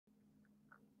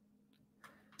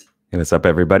Hey, what's up,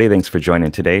 everybody? Thanks for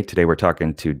joining today. Today we're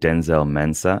talking to Denzel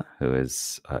Mensah, who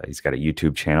is he's got a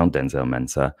YouTube channel, Denzel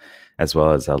Mensah, as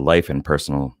well as a life and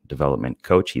personal development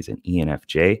coach. He's an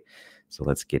ENFJ. So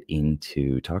let's get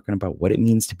into talking about what it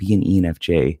means to be an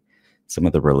ENFJ, some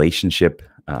of the relationship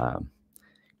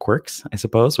quirks, I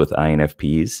suppose, with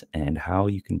INFPs, and how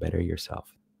you can better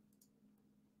yourself.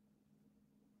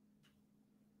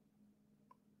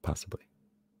 Possibly.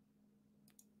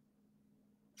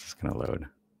 It's just gonna load.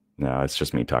 No, it's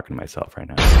just me talking to myself right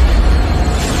now.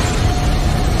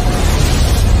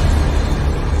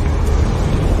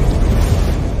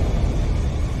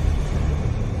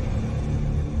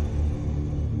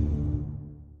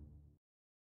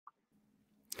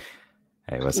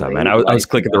 Hey, what's up, man? I was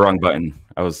clicking the wrong button.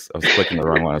 I was clicking the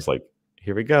wrong one. I was like,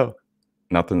 here we go.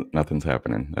 Nothing's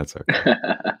happening. That's okay.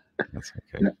 That's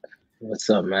okay. What's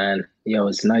up, man? Yo,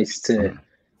 it's nice to.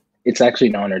 It's actually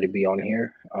an honor to be on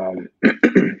here.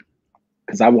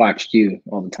 Because I watched you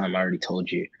all the time. I already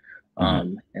told you.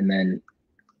 And then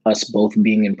us both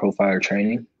being in profiler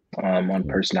training on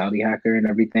Personality Hacker and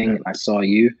everything. And I saw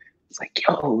you. It's like,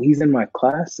 yo, he's in my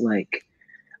class. Like,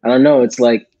 I don't know. It's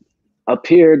like up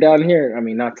here, down here. I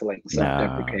mean, not to like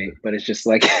self-deprecate, but it's just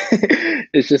like,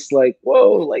 it's just like,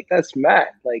 whoa, like that's Matt.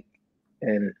 Like,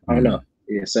 and I don't know.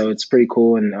 Yeah, so it's pretty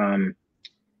cool. And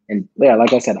yeah,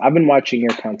 like I said, I've been watching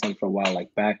your content for a while.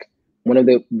 Like back, one of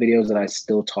the videos that I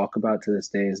still talk about to this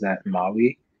day is that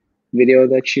Maui video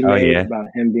that you made about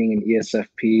him being an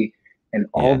ESFP and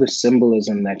all the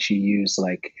symbolism that you use,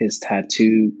 like his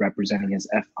tattoo representing his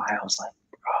FI. I was like,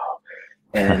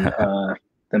 bro. And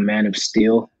the Man of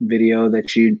Steel video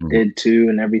that you did too,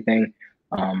 and everything,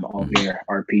 all your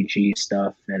RPG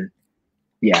stuff. And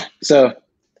yeah, so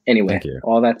anyway,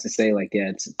 all that to say, like, yeah,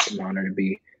 it's an honor to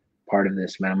be part of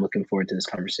this, man. I'm looking forward to this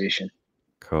conversation.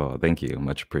 Cool. Thank you.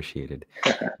 Much appreciated.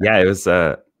 Yeah, it was,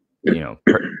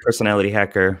 Personality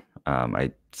Hacker.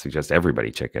 I suggest everybody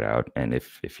check it out. And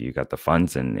if you got the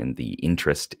funds and the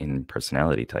interest in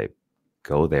personality type,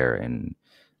 go there and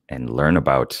learn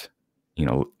about,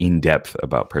 in depth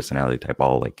about personality type,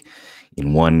 all like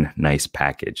in one nice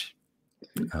package.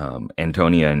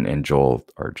 Antonia and Joel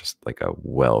are just like a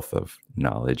wealth of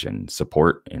knowledge and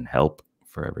support and help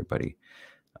for everybody.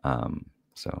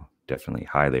 So definitely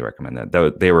highly recommend that.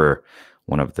 Though they were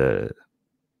one of the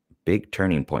big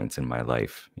turning points in my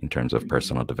life in terms of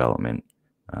personal development.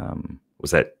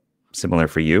 Was that similar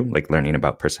for you, like learning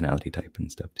about personality type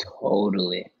and stuff too?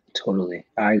 Totally.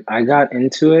 I got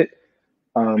into it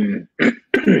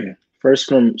first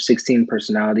from 16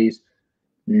 Personalities.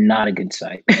 Not a good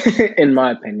site, in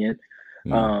my opinion.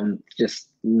 Just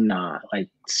not, like,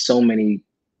 so many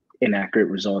inaccurate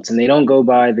results, and they don't go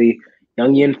by the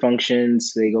Jungian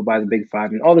functions. They go by the Big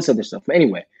Five and all this other stuff. But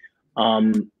anyway,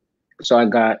 so I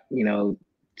got,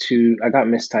 I got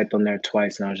mistyped on there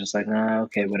twice, and I was just like, nah,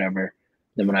 okay, whatever.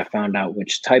 Then when I found out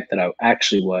which type that I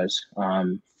actually was,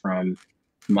 from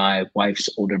my wife's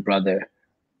older brother,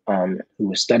 who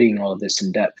was studying all of this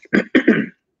in depth,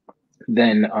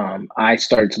 then I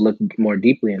started to look more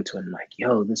deeply into it. And like,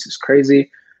 yo, this is crazy.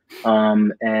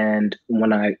 And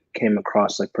when I came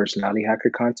across like Personality Hacker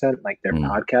content, like their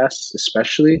podcasts,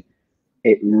 especially,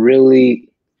 it really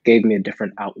gave me a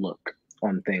different outlook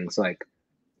on things. Like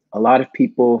a lot of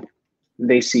people,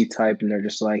 they see type and they're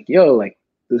just like, yo, like,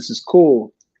 this is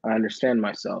cool. I understand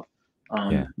myself.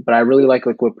 But I really like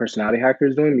what Personality Hacker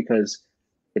is doing, because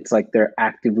it's like they're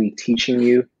actively teaching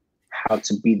you how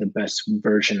to be the best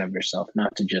version of yourself,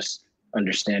 not to just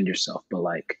understand yourself, but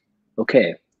like,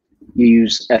 okay, you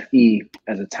use FE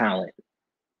as a talent,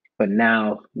 but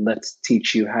now let's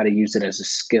teach you how to use it as a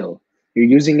skill. You're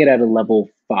using it at a level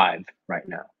 5 right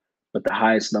now, but the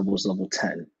highest level is level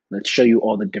 10. Let's show you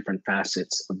all the different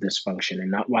facets of this function,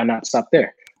 and why not stop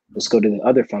there? Let's go to the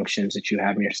other functions that you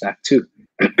have in your stack too.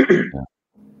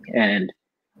 And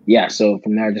yeah, so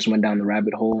from there I just went down the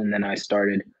rabbit hole, and then I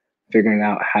started figuring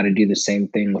out how to do the same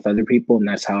thing with other people. And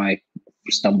that's how I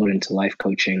stumbled into life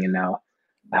coaching. And now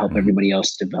I help everybody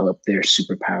else develop their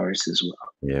superpowers as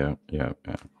well. Yeah.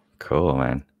 Cool,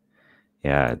 man.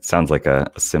 Yeah, it sounds like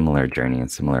a similar journey and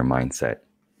similar mindset.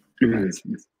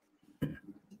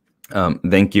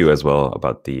 Thank you as well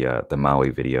about the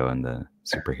Maui video and the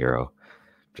superhero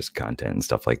just content and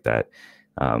stuff like that.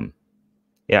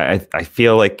 Yeah, I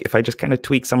feel like if I just kind of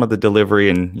tweak some of the delivery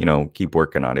and keep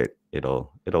working on it,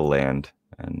 it'll land.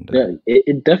 And yeah,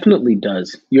 it definitely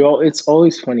does. It's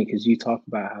always funny because you talk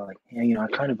about how like, I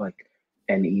kind of like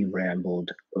NE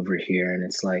rambled over here, and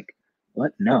it's like,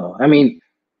 what? No, I mean,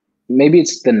 maybe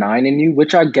it's the 9 in you,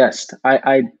 which I guessed.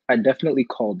 I definitely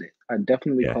called it. I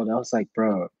was like,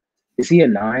 bro, is he a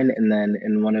 9? And then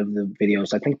in one of the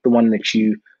videos, I think the one that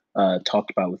you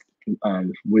talked about with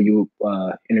where you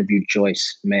interviewed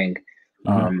Joyce Meng,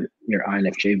 your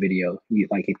INFJ video,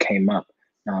 like it came up,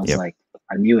 and I was like,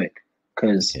 I knew it,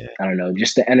 because I don't know,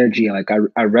 just the energy, like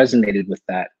I resonated with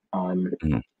that.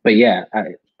 But yeah,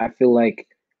 I feel like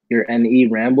your NE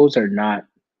rambles are not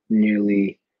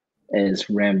nearly as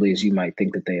rambly as you might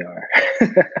think that they are.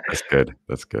 That's good.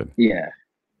 That's good. Yeah.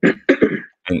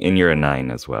 And you're a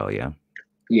 9 as well, yeah?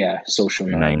 Yeah, social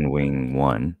 9. 9 wing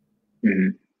 1.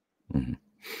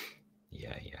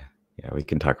 Yeah, we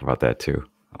can talk about that too.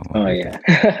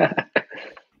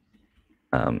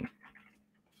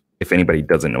 If anybody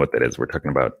doesn't know what that is, we're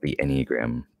talking about the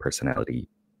Enneagram personality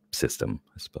system,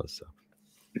 I suppose.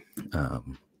 So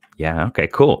yeah, okay,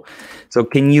 cool. So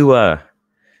can you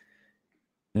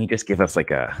just give us like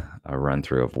a run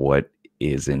through of what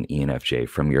is an ENFJ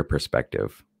from your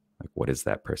perspective? Like, what is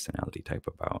that personality type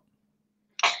about?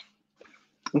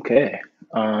 Okay.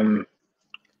 The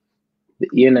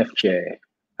ENFJ,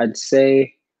 I'd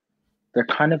say they're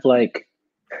kind of like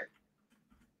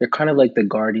the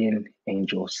guardian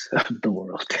angels of the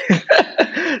world.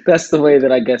 That's the way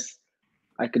that I guess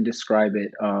I could describe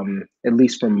it, at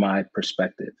least from my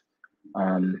perspective.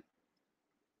 A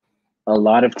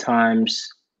lot of times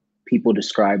people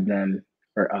describe them,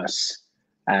 or us,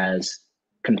 as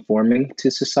conforming to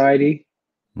society.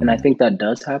 And I think that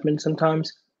does happen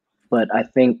sometimes, but I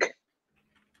think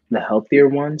the healthier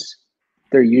ones,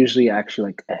 they're usually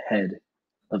actually like ahead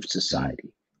of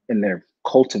society, and they're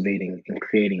cultivating and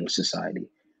creating society.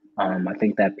 I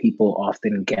think that people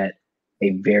often get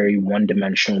a very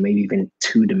one-dimensional, maybe even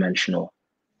two-dimensional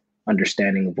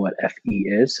understanding of what FE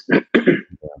is.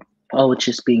 Oh, it's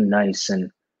just being nice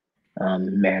and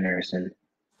manners and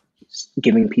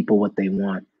giving people what they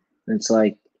want. And it's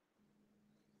like,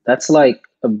 that's like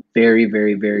a very,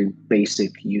 very, very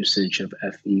basic usage of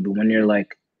FE. But when you're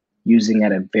like using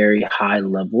at a very high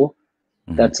level,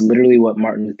 that's literally what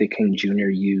Martin Luther King Jr.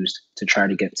 used to try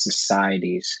to get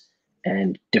societies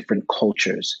and different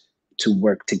cultures to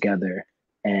work together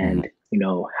and, you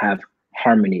know, have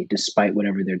harmony despite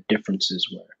whatever their differences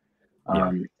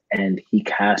were. And he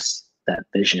cast that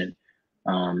vision.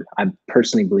 I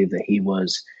personally believe that he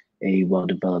was a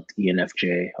well-developed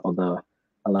ENFJ, although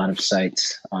a lot of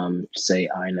sites say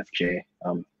INFJ.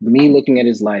 Me looking at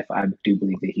his life, I do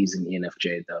believe that he's an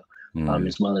ENFJ, though.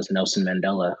 As well as Nelson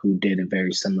Mandela, who did a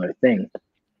very similar thing.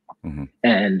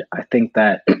 And I think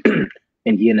that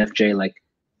in ENFJ, like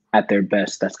at their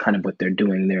best, that's kind of what they're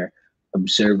doing. They're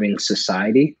observing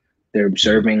society. They're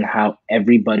observing how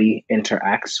everybody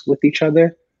interacts with each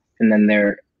other. And then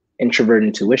their introvert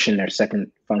intuition, their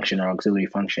second function or auxiliary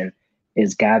function,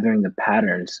 is gathering the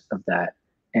patterns of that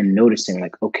and noticing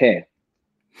like, okay,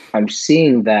 I'm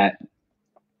seeing that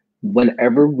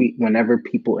whenever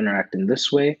people interact in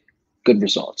this way, good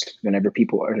results. Whenever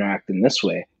people interact in this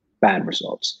way, bad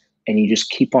results. And you just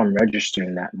keep on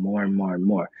registering that more and more and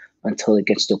more until it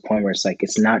gets to a point where it's like,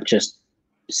 it's not just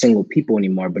single people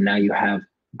anymore, but now you have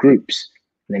groups,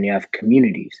 and then you have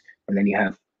communities, and then you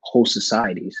have whole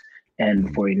societies. And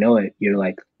before you know it, you're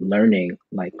like learning,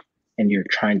 like, and you're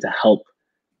trying to help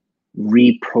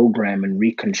reprogram and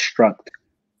reconstruct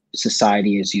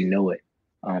society as you know it.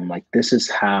 Like, this is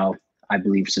how I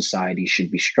believe society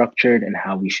should be structured and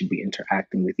how we should be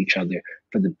interacting with each other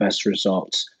for the best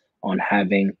results on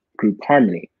having group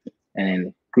harmony.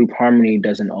 And group harmony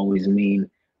doesn't always mean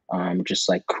just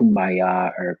like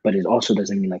kumbaya, but it also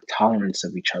doesn't mean like tolerance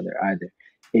of each other either.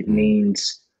 It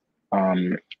means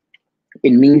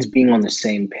being on the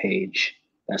same page.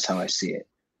 That's how I see it,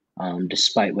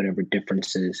 despite whatever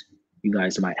differences you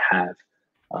guys might have.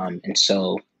 And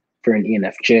so for an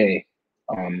ENFJ,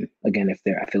 again,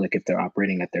 I feel like if they're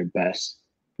operating at their best,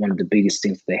 one of the biggest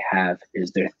things they have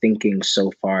is they're thinking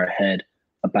so far ahead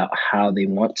about how they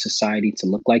want society to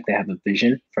look like. They have a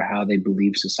vision for how they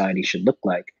believe society should look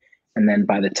like. And then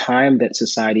by the time that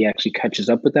society actually catches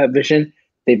up with that vision,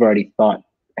 they've already thought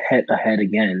ahead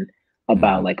again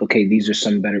about like, okay, these are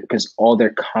some better, because all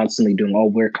we're constantly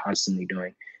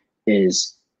doing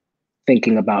is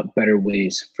thinking about better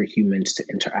ways for humans to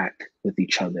interact with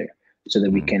each other so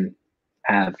that we can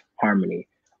have harmony.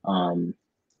 And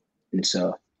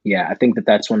so, yeah, I think that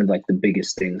that's one of like the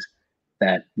biggest things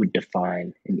that would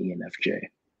define an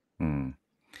ENFJ.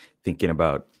 Thinking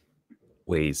about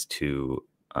ways to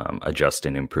adjust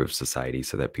and improve society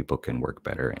so that people can work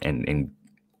better and in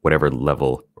whatever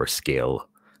level or scale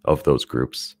of those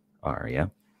groups are. Yeah.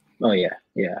 Oh yeah.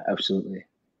 Yeah, absolutely.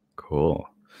 Cool.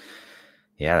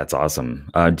 Yeah, that's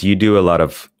awesome. Do you do a lot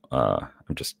of, I'm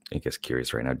just, I guess,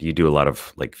 curious right now, do you do a lot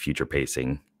of like future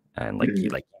pacing and like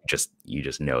you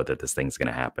just know that this thing's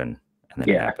gonna happen, and then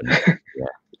it Yeah. happens. Yeah,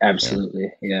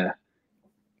 Absolutely. Yeah.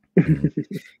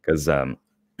 because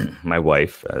my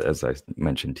wife, as I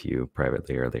mentioned to you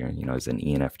privately earlier, you know, is an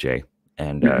ENFJ,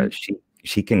 and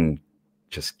she can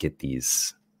just get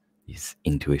these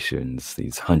intuitions,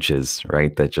 these hunches,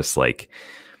 right? That just like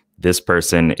this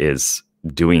person is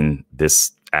doing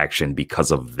this action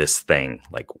because of this thing,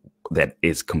 like that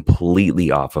is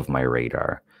completely off of my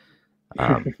radar.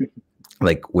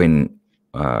 Like when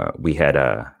we had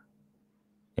a,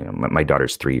 you know, my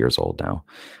daughter's 3 years old now.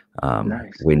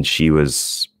 Nice. When she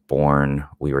was born,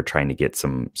 we were trying to get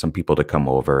some people to come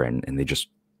over, and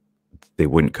they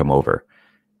wouldn't come over,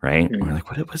 right? And we're like,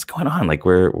 what's going on? Like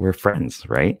we're friends,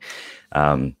 right?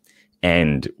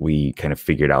 And we kind of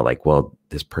figured out like, well,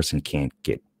 this person can't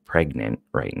get pregnant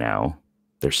right now.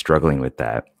 They're struggling with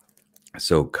that.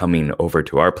 So coming over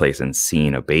to our place and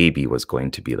seeing a baby was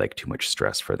going to be like too much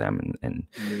stress for them. And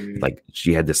like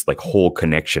she had this like whole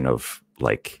connection of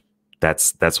like,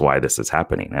 that's why this is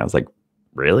happening. And I was like,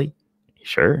 really?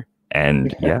 Sure.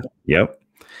 And yeah, yep.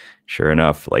 Sure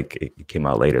enough, like it came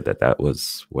out later that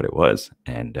was what it was.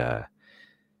 And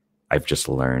I've just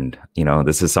learned, you know,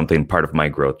 this is something part of my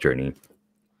growth journey,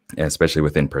 especially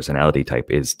within personality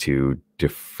type, is to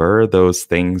defer those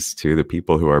things to the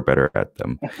people who are better at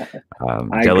them.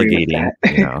 Delegating,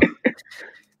 you know,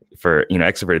 for, you know,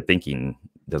 extroverted thinking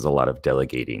does a lot of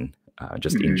delegating,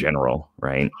 just in general,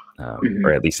 right?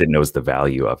 Or at least it knows the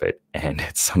value of it. And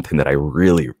it's something that I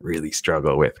really, really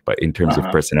struggle with. But in terms of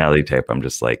personality type, I'm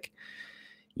just like,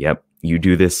 yep, you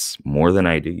do this more than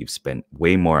I do. You've spent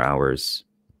way more hours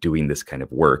doing this kind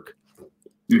of work.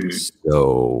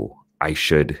 So I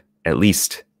should at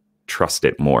least trust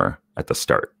it more at the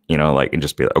start, you know, like, and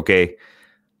just be like, okay,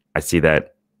 I see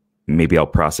that. Maybe I'll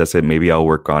process it. Maybe I'll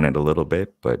work on it a little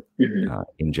bit. But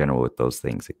in general, with those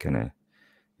things,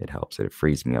 it helps. It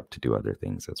frees me up to do other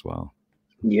things as well.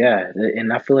 Yeah.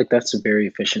 And I feel like that's a very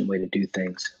efficient way to do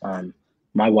things.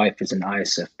 My wife is an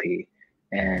ISFP.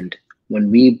 And when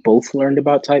we both learned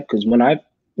about type, because when I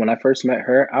first met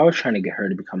her, I was trying to get her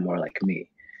to become more like me.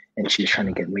 And she was trying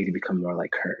to get me to become more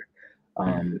like her.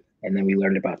 And then we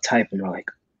learned about type, and we're like,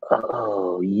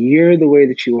 oh, you're the way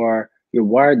that you are. You're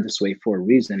wired this way for a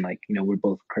reason. Like, you know, we're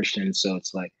both Christians. So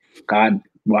it's like God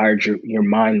wired your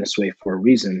mind this way for a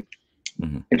reason.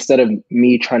 Instead of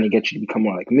me trying to get you to become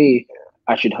more like me,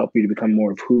 I should help you to become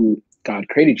more of who God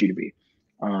created you to be.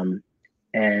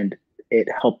 And it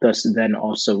helped us then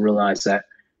also realize that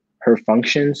her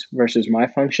functions versus my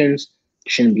functions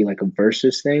shouldn't be like a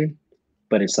versus thing,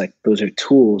 but it's like those are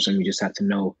tools, and we just have to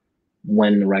know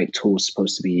when the right tool is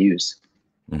supposed to be used.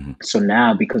 So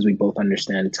now, because we both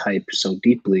understand type so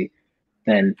deeply,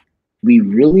 then we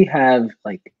really have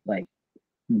like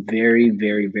very,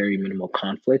 very, very minimal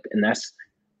conflict. And that's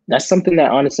something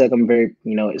that honestly, like, I'm very,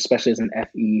 you know, especially as an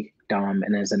FE Dom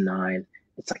and as a 9,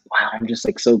 it's like, wow, I'm just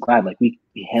like so glad like we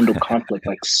handle conflict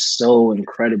like so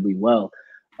incredibly well.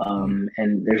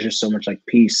 And there's just so much like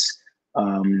peace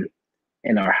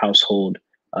in our household.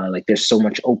 Like there's so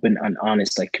much open and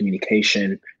honest like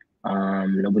communication.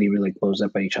 Nobody really blows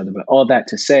up at each other, but all that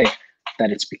to say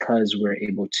that it's because we're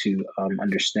able to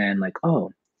understand like,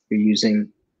 oh, you're using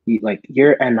like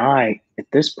your NI at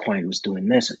this point was doing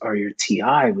this, or your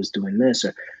TI was doing this,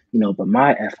 or, you know, but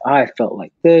my FI felt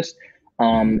like this.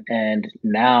 And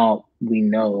now we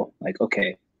know like,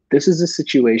 okay, this is a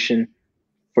situation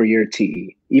for your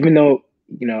TE, even though,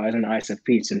 you know, as an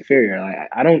ISFP, it's inferior.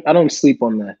 I don't sleep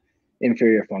on the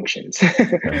inferior functions. So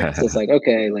it's like,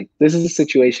 okay, like this is a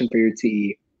situation for your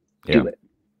TE, do it.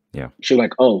 Yeah. She's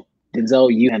like, oh,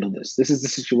 Denzel, you handle this. This is the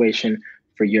situation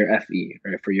for your FE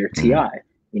or for your TI.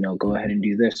 You know, go ahead and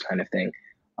do this kind of thing.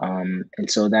 And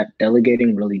so that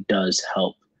delegating really does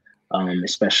help,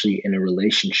 especially in a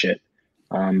relationship.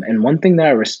 And one thing that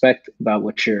I respect about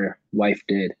what your wife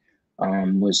did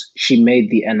was she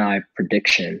made the NI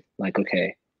prediction, like,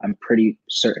 okay, I'm pretty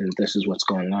certain this is what's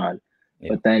going on.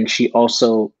 But then she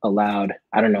also allowed,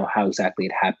 I don't know how exactly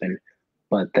it happened,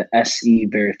 but the SE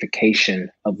verification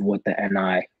of what the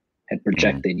NI had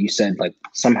projected. You said like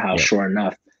somehow, sure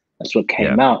enough, that's what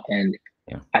came out. And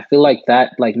I feel like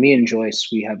that, like me and Joyce,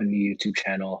 we have a new YouTube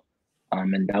channel.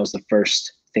 And that was the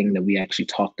first thing that we actually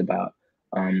talked about,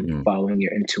 following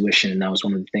your intuition. And that was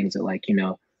one of the things that, like, you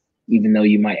know, even though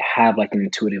you might have like an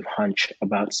intuitive hunch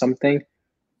about something,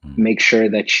 make sure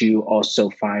that you also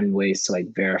find ways to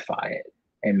like verify it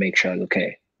and make sure like,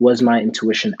 okay, was my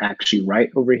intuition actually right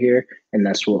over here? And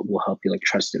that's what will help you like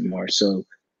trust it more. So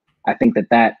I think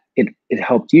that it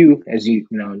helped you, as you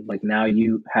know, like now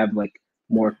you have like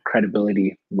more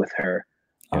credibility with her.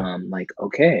 Like,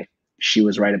 okay, she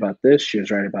was right about this, she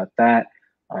was right about that.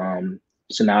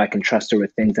 So now I can trust her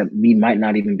with things that we might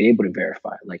not even be able to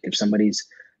verify. Like if somebody's,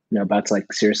 about to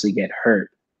like seriously get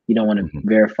hurt, you don't want to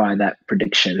verify that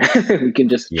prediction. We can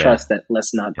just trust that.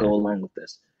 Let's not go along with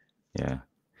this. Yeah.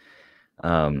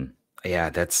 Yeah,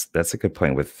 that's a good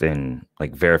point within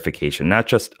like verification, not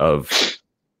just of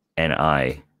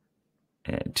NI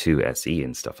to SE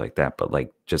and stuff like that, but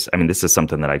like just, I mean, this is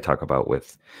something that I talk about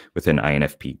within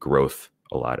INFP growth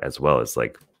a lot as well. As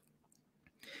like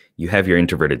you have your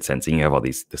introverted sensing, you have all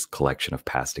this collection of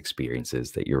past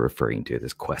experiences that you're referring to,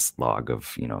 this quest log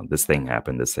of, this thing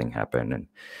happened, and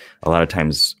a lot of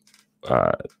times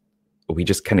we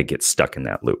just kind of get stuck in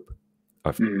that loop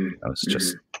of it's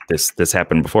just this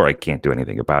happened before, I can't do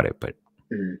anything about it. But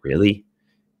really,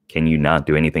 can you not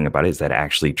do anything about it? Is that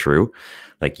actually true?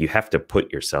 Like you have to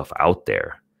put yourself out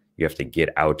there. You have to get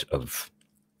out of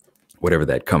whatever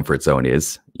that comfort zone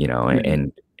is,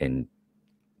 and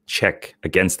check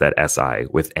against that SI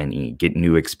with NE, get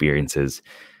new experiences,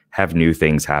 have new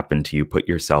things happen to you, put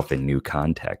yourself in new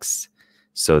contexts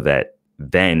so that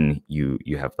then you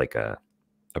have like a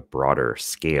broader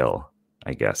scale,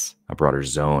 I guess, a broader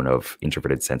zone of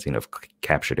introverted sensing, of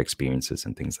captured experiences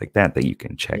and things like that you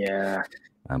can check. Yeah.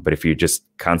 But if you just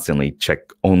constantly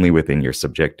check only within your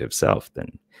subjective self,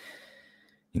 then,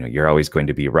 you're always going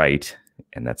to be right.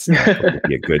 And that's not going to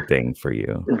be a good thing for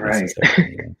you. Right.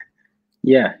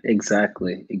 Yeah,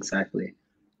 exactly.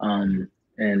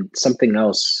 And something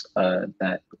else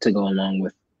that to go along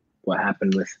with what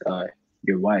happened with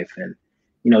your wife and,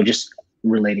 just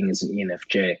relating as an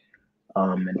ENFJ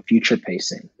and future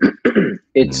pacing.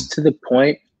 It's to the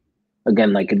point,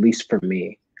 again, like at least for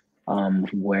me,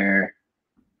 where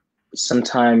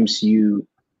sometimes you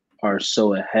are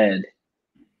so ahead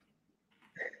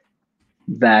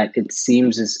that it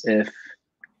seems as if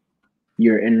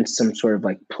you're in some sort of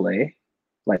like play,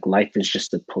 like life is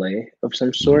just a play of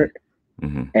some sort.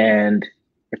 And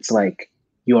it's like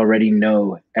you already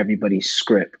know everybody's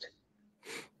script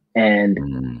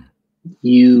and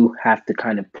you have to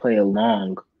kind of play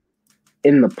along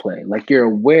in the play. Like you're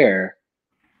aware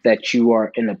that you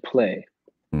are in a play.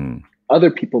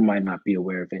 Other people might not be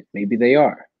aware of it. Maybe they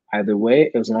are. Either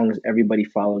way, as long as everybody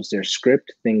follows their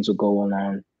script, things will go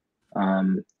along.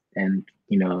 And,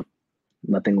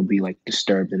 nothing will be like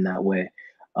disturbed in that way.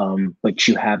 But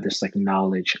you have this like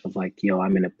knowledge of like,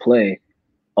 I'm in a play.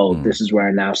 Oh, this is where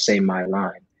I now say my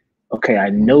line. Okay, I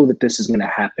know that this is going to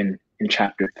happen in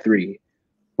chapter 3.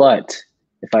 But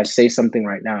if I say something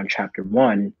right now in chapter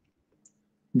 1,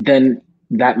 then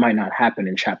that might not happen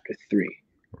in chapter 3.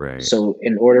 Right. So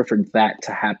in order for that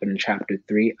to happen in chapter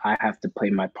 3, I have to play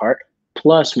my part.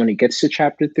 Plus, when it gets to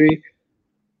chapter 3,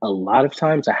 a lot of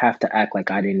times I have to act like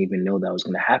I didn't even know that was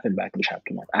going to happen back in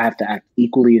chapter 1. I have to act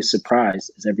equally as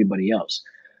surprised as everybody else.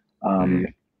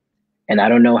 And I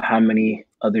don't know how many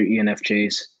other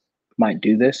ENFJs might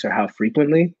do this or how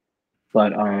frequently,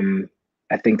 but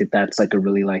I think that that's like a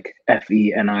really like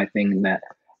FE and I thing that,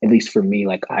 at least for me,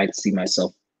 like I see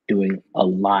myself doing a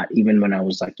lot, even when I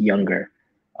was like younger,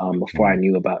 before I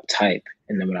knew about type.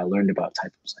 And then when I learned about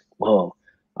type, I was like, whoa,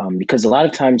 because a lot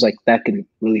of times like that can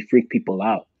really freak people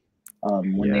out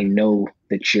when they know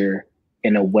that you're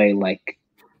in a way like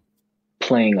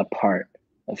playing a part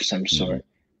of some sort.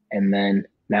 And then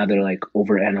now they're like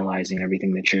overanalyzing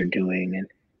everything that you're doing. And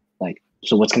like,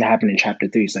 so what's going to happen in chapter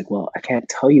 3? It's like, well, I can't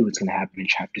tell you what's going to happen in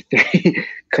chapter 3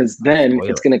 because then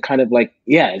it's going to kind of like,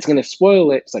 it's going to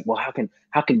spoil it. It's like, well, how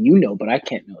can you know, but I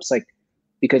can't know? It's like,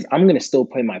 because I'm going to still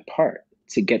play my part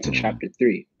to get to chapter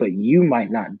 3, but you might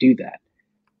not do that,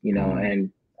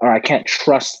 or I can't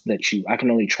trust that I can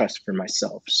only trust for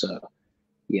myself. So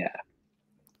yeah,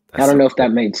 I don't know if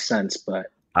that made sense, but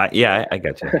I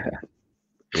got you.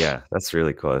 Yeah, that's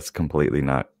really cool. It's completely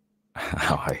not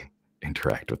how I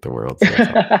interact with the world. So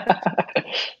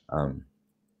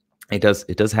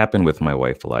it does happen with my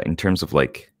wife a lot in terms of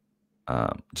like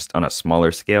just on a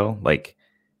smaller scale. Like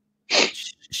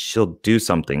she'll do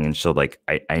something and she'll like,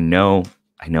 I know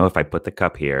if I put the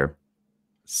cup here,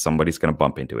 somebody's gonna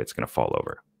bump into it, it's gonna fall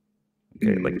over.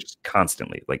 Okay, like just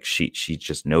constantly, like she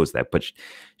just knows that, but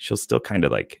she'll still kind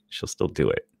of like she'll still do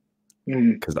it.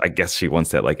 Because I guess she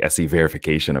wants that like SE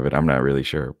verification of it. I'm not really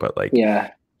sure, but like,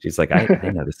 she's like, I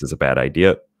know this is a bad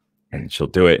idea, and she'll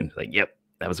do it, and like, yep,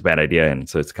 that was a bad idea. And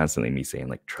so it's constantly me saying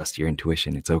like, trust your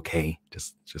intuition. It's okay.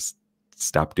 Just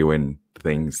stop doing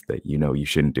things that you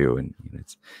shouldn't do. And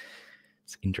it's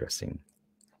interesting.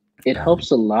 It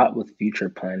helps a lot with future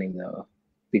planning though,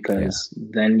 because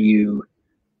then you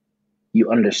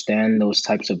understand those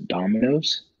types of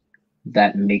dominoes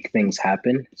that make things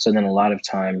happen. So then a lot of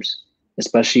times,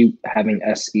 especially having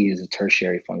SE as a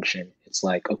tertiary function. It's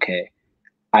like, okay,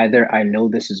 either I know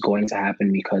this is going to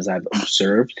happen because I've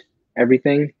observed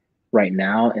everything right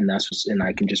now, and and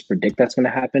I can just predict that's going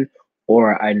to happen,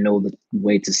 or I know the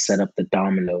way to set up the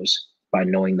dominoes by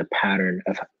knowing the pattern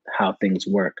of how things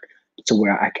work to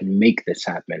where I can make this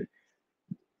happen.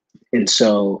 And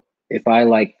so if I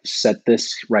like set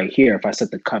this right here, if I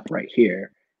set the cup right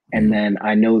here, and then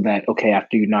I know that, okay,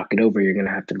 after you knock it over, you're going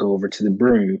to have to go over to the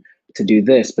broom to do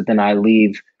this, but then I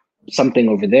leave something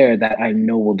over there that I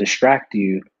know will distract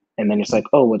you. And then it's like,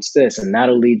 oh, what's this? And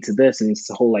that'll lead to this. And it's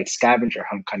the whole like scavenger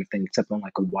hunt kind of thing, except on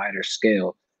like a wider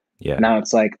scale. Yeah. Now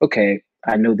it's like, okay,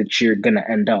 I know that you're going to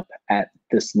end up at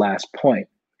this last point.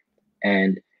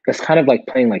 And it's kind of like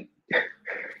playing like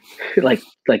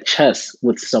like chess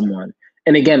with someone.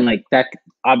 And again, like that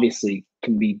obviously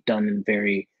can be done in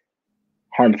very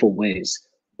harmful ways.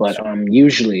 But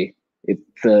usually if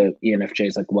the ENFJ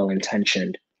is like well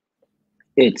intentioned,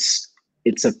 it's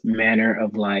a manner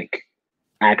of like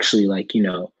actually like, you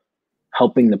know,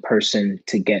 helping the person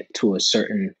to get to a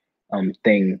certain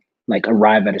thing, like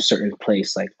arrive at a certain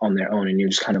place like on their own, and you're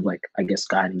just kind of like, I guess,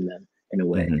 guiding them in a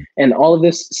way. And all of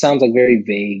this sounds like very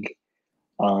vague.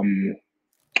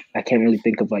 I can't really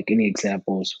think of like any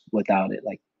examples without it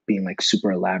like being like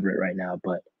super elaborate right now,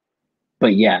 but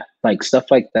yeah, like stuff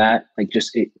like that, like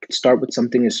just it could start with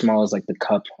something as small as like the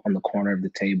cup on the corner of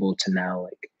the table to now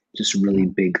like just really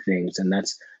big things. And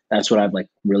that's what I've like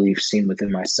really seen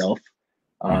within myself.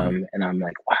 And I'm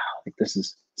like, wow, like this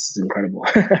is incredible.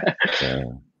 Yeah,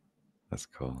 that's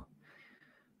cool.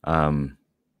 I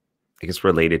guess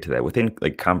related to that, within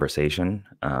like conversation,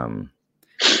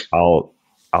 I'll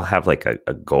have like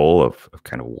a goal of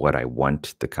kind of what I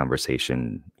want the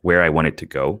conversation, where I want it to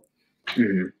go.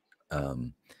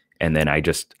 And then I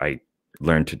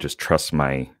learned to just trust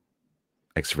my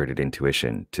extroverted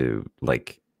intuition to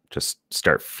like just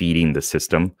start feeding the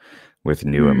system with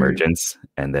new emergence,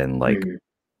 and then like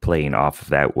playing off of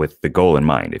that with the goal in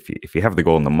mind. If you have the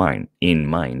goal in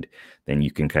mind, then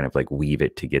you can kind of like weave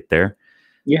it to get there.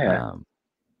 Yeah.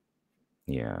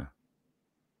 Yeah.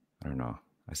 I don't know.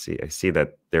 I see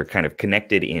that they're kind of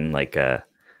connected in like a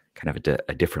kind of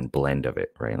a different blend of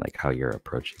it, right? Like how you're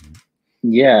approaching it.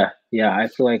 Yeah. I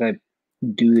feel like I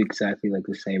do exactly like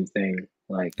the same thing.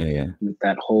 Like with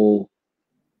that whole,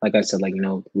 like I said, like, you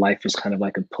know, life is kind of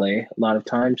like a play a lot of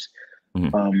times.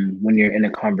 When you're in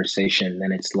a conversation,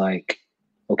 then it's like,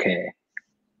 okay,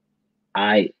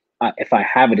 if I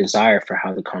have a desire for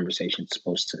how the conversation is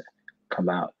supposed to come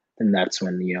out, then that's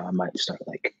when, you know, I might start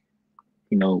like,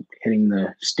 you know, hitting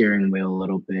the steering wheel a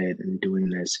little bit and doing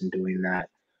this and doing that.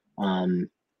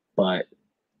 But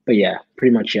yeah,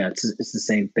 pretty much, yeah, it's the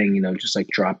same thing, you know, just like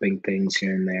dropping things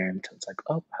here and there until it's like,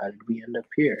 oh, how did we end up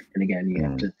here? And again, you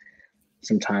have to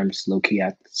sometimes low key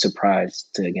act surprised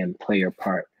to again play your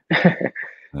part.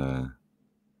 That's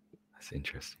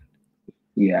interesting.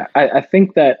 Yeah, I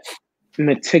think that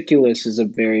meticulous is a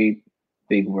very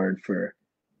big word for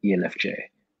ENFJ.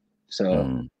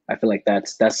 So I feel like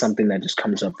that's something that just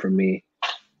comes up for me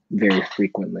very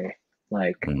frequently.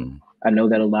 Like I know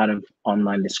that a lot of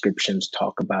online descriptions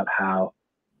talk about how,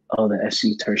 oh, the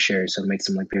SE tertiary, so it makes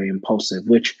them like very impulsive,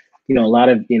 which, you know, a lot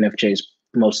of ENFJs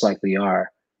most likely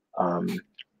are.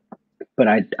 But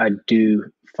I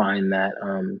do find that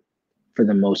for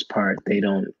the most part, they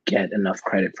don't get enough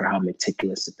credit for how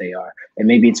meticulous that they are. And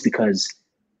maybe it's because,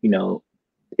 you know,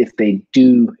 if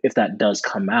that does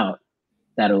come out,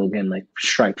 that'll again like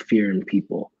strike fear in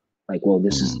people. Like, well,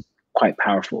 this is quite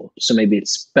powerful. So maybe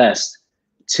it's best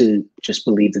to just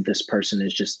believe that this person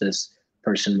is just this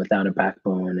person without a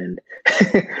backbone and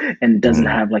and doesn't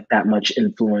have like that much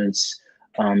influence.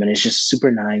 And it's just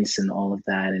super nice and all of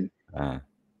that. And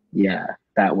yeah,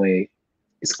 that way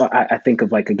I think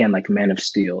of like, again, like Man of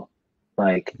Steel.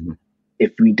 Like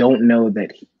if we don't know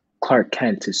that Clark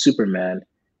Kent is Superman,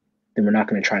 then we're not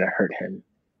going to try to hurt him.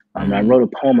 I wrote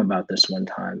a poem about this one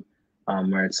time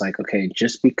where it's like, okay,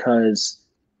 just because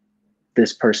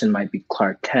this person might be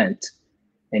Clark Kent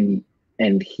and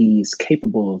he's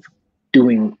capable of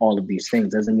doing all of these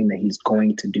things doesn't mean that he's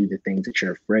going to do the things that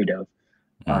you're afraid of.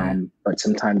 But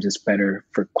sometimes it's better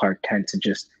for Clark Kent to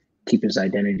just keep his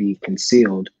identity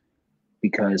concealed,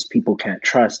 because people can't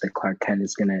trust that Clark Kent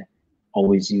is going to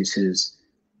always use his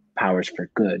powers for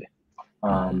good.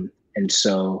 And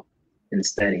so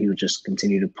instead, he would just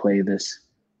continue to play this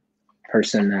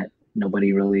person that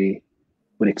nobody really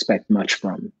would expect much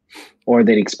from, or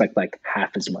they'd expect like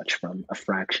half as much from, a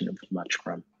fraction of as much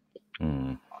from.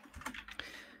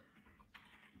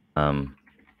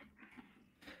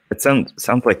 It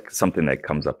sounds like something that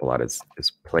comes up a lot is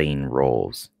playing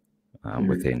roles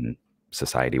within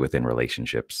society, within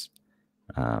relationships.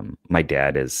 My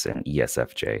dad is an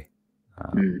ESFJ,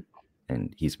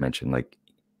 and he's mentioned like,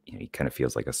 you know, he kind of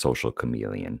feels like a social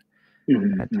chameleon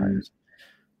at times.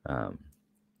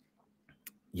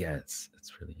 Yeah, it's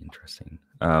really interesting.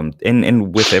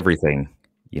 And with everything,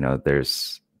 you know, there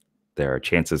are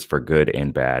chances for good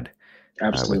and bad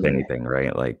with anything,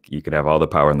 right? Like you could have all the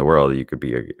power in the world. You could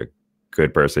be a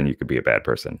good person. You could be a bad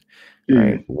person,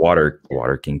 right? Water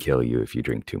can kill you if you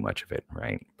drink too much of it,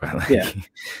 right? But like,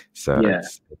 so it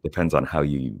depends on how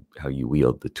you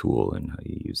wield the tool and how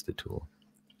you use the tool.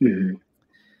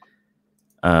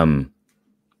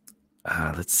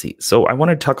 Let's see. So I want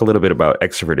to talk a little bit about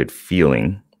extroverted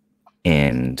feeling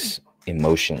and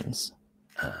emotions,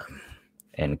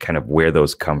 and kind of where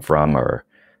those come from or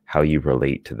how you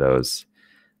relate to those.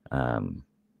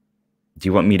 Do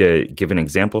you want me to give an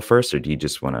example first, or do you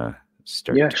just want to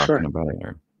start talking about it?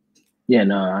 Or? Yeah,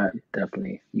 no, I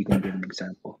definitely. You can give an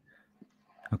example.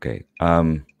 Okay.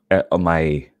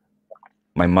 My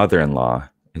mother-in-law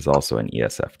is also an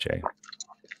ESFJ,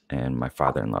 and my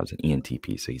father-in-law is an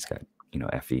ENTP, so he's got, you know,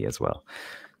 FE as well.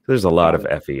 So there's a lot of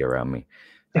FE around me.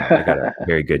 I got a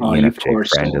very good ENFJ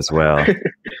friend as well.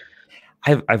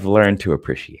 I've learned to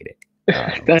appreciate it.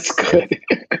 That's good.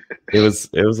 It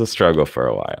was a struggle for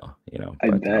a while, you know. I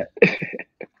bet.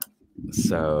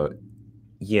 So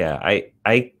yeah,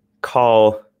 I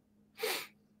call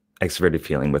extroverted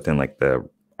feeling within like the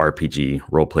RPG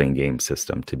role-playing game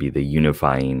system to be the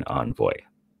unifying envoy.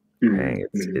 Okay?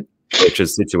 It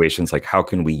approaches situations like, how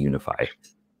can we unify,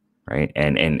 right?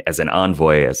 And as an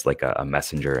envoy, as like a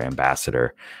messenger,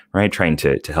 ambassador, right? Trying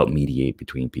to help mediate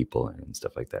between people and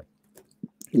stuff like that.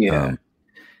 Yeah.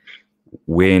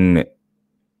 When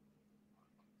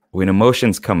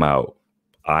emotions come out,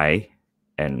 I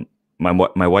and my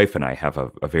wife and I have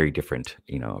a very different,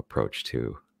 you know, approach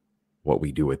to what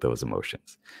we do with those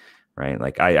emotions, right?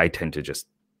 Like I tend to just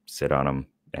sit on them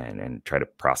and try to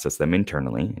process them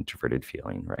internally, introverted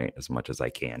feeling, right? As much as I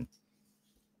can.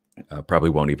 Probably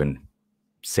won't even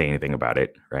say anything about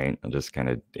it, right? I'll just kind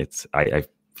of, I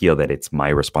feel that it's my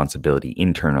responsibility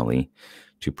internally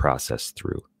to process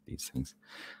through these things.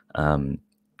 And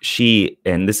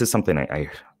this is something I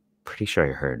pretty sure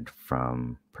I heard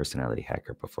from Personality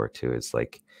Hacker before too, is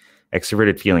like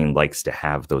extroverted feeling likes to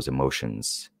have those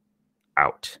emotions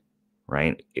out,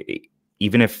 right?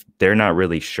 Even if they're not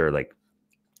really sure, like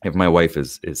if my wife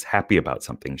is happy about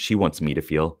something, she wants me to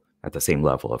feel at the same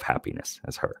level of happiness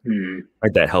as her.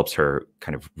 Right? That helps her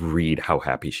kind of read how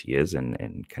happy she is and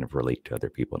kind of relate to other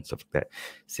people and stuff like that.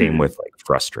 Same with like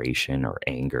frustration or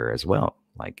anger as well.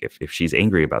 Like if she's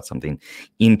angry about something,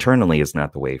 internally is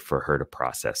not the way for her to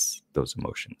process those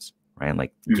emotions, right?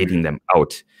 Like getting them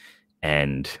out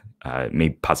and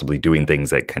maybe possibly doing things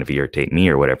that kind of irritate me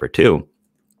or whatever too.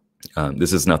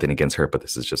 This is nothing against her, but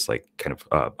this is just like kind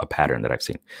of a pattern that I've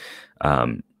seen.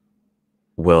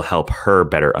 Will help her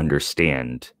better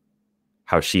understand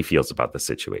how she feels about the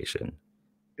situation.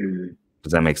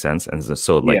 Does that make sense? And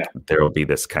so like there will be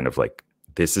this kind of like,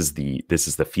 this is the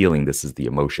feeling, this is the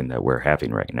emotion that we're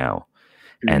having right now.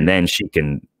 And then she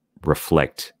can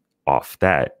reflect off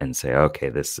that and say, okay,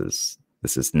 this is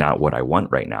not what I want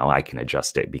right now. I can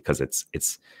adjust it because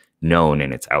it's known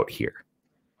and it's out here.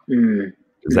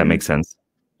 Does that make sense?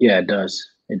 Yeah, it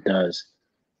does. It does.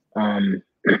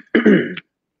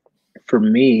 For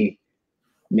me,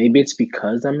 maybe it's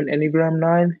because I'm an Enneagram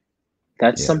 9.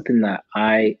 That's something that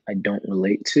I don't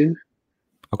relate to.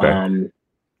 Okay.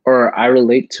 Or I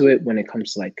relate to it when it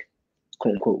comes to like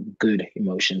quote unquote good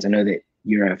emotions. I know that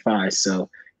you're FI, so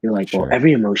you're like, well,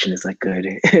 every emotion is like good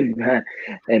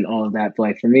and all of that. But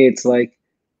like for me, it's like,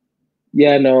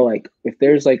 yeah, no, like if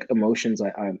there's like emotions,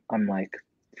 I'm like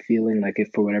feeling like if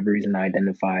for whatever reason I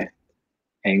identify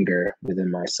anger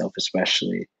within myself,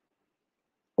 especially,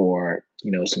 or,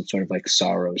 you know, some sort of like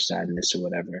sorrow, sadness or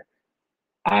whatever,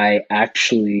 I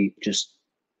actually just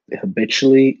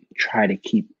habitually try to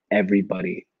keep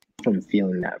everybody from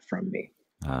feeling that from me.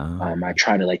 I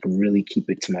try to like really keep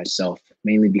it to myself,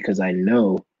 mainly because I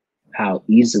know how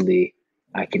easily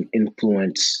I can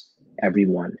influence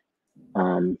everyone.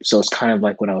 So it's kind of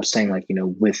like what I was saying, like, you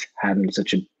know, with having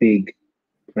such a big,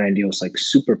 grandiose, like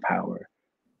superpower,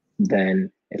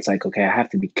 then it's like, okay, I have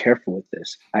to be careful with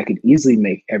this. I could easily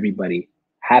make everybody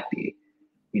happy,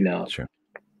 you know,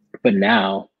 but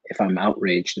now if I'm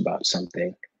outraged about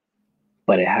something,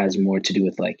 but it has more to do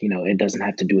with like, you know, it doesn't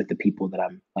have to do with the people that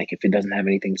I'm like, if it doesn't have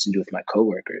anything to do with my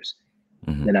coworkers,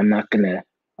 then I'm not going to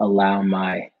allow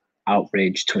my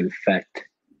outrage to infect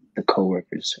the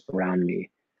coworkers around me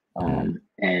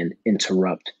and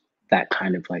interrupt that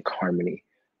kind of like harmony.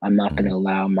 I'm not going to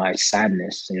allow my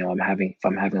sadness, if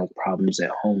I'm having like problems at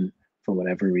home for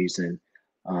whatever reason,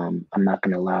 I'm not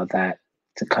going to allow that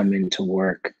to come into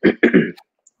work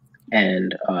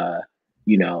and,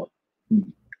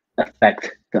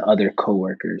 affect the other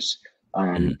coworkers.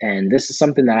 And this is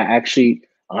something that I actually,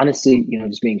 honestly,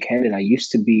 just being candid, I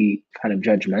used to be kind of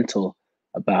judgmental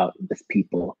about with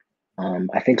people.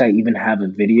 I think I even have a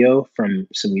video from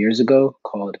some years ago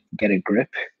called Get a Grip.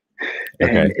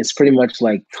 And it's pretty much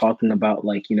like talking about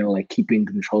like, like keeping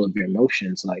control of your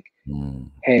emotions. Like,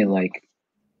 hey, like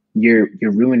you're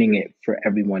ruining it for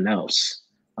everyone else.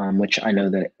 Which I know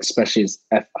that especially as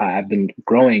FI, I've been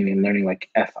growing and learning like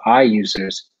FI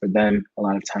users, for them, a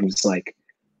lot of times it's like,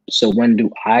 so when do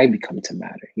I become to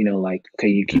matter? Like, okay,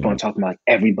 you keep on talking about like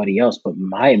everybody else, but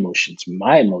my emotions.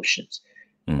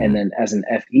 And then as an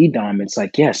FE Dom, it's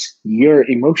like, yes, your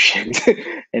emotions,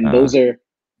 and those are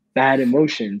bad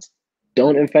emotions.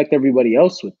 Don't infect everybody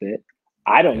else with it.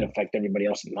 I don't affect everybody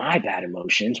else with my bad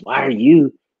emotions. Why are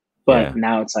you? But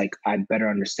now it's like, I better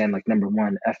understand, like, number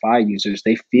one, FI users,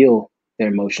 they feel their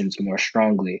emotions more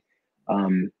strongly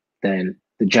than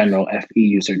the general FE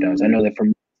user does. I know that for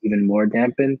me, even more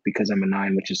dampened because I'm a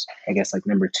 9, which is, I guess, like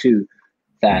number 2,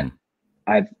 that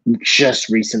I've just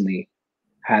recently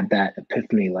had that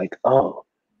epiphany, like, oh,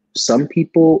 some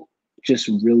people just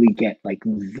really get like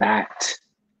that,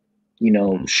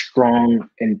 strong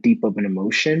and deep of an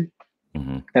emotion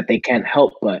that they can't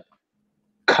help but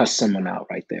cuss someone out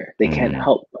right there. They can't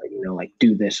help but, like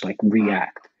do this, like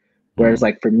react. Whereas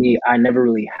like for me, I never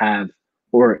really have,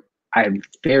 or I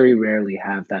very rarely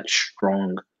have that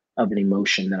strong of an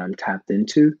emotion that I'm tapped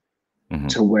into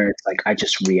to where it's like, I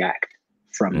just react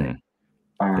from it.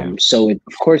 So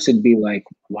of course it'd be like,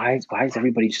 why does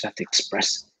everybody just have to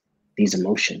express these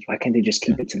emotions? Why can't they just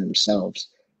keep it to themselves?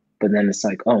 But then it's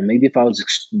like, oh, maybe if I was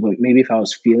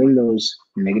feeling those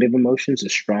negative emotions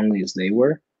as strongly as they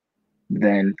were,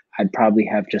 then I'd probably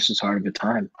have just as hard of a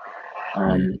time.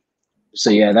 So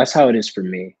yeah, that's how it is for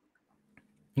me.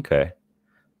 Okay.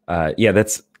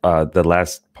 That's the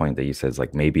last point that you said is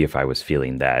like, maybe if I was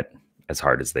feeling that as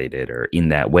hard as they did or in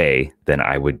that way, then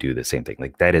I would do the same thing.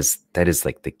 Like that is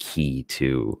like the key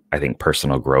to, I think,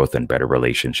 personal growth and better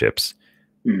relationships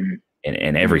and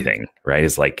everything, right?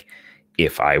 Is like,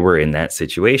 if I were in that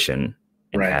situation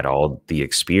and had all the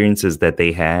experiences that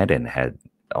they had and had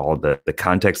all the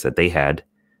context that they had,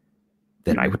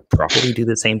 then I would probably do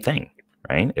the same thing,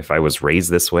 right? If I was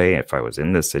raised this way, if I was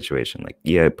in this situation, like,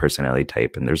 personality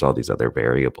type, and there's all these other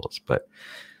variables, but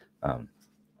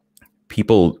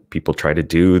people try to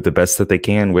do the best that they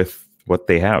can with what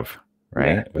they have,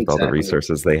 right? With all the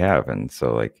resources they have. And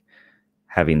so like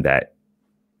having that,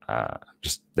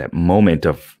 just that moment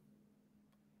of,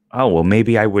 oh, well,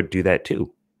 maybe I would do that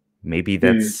too. Maybe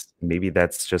that's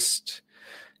just,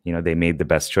 they made the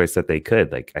best choice that they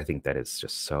could. Like, I think that is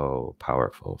just so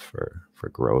powerful for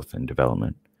growth and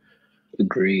development.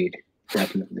 Agreed.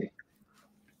 Definitely.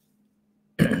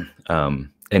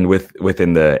 And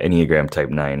within the Enneagram Type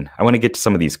 9, I want to get to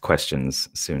some of these questions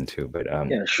soon too, but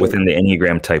sure. Within the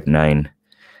Enneagram Type 9,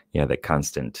 that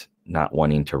constant not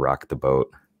wanting to rock the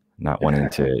boat, not wanting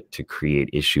to create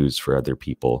issues for other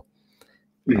people.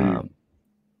 I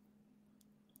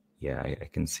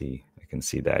can see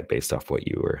that based off what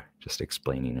you were just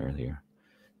explaining earlier.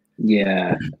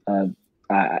 Yeah.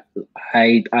 I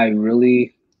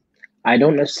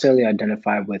don't necessarily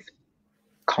identify with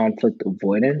conflict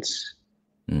avoidance,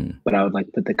 but I would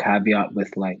like put the caveat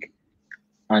with like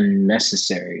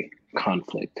unnecessary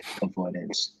conflict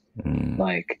avoidance.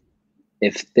 Like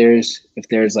if there's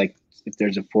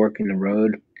a fork in the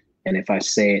road, and if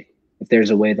there's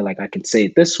a way that like I can say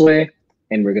it this way,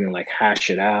 and we're gonna like hash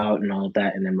it out and all of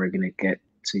that, and then we're gonna get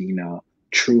to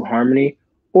true harmony,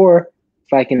 or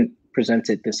if I can present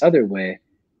it this other way,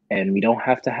 and we don't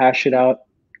have to hash it out,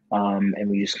 and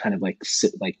we just kind of like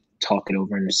talk it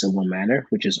over in a civil manner,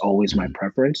 which is always my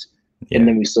preference, and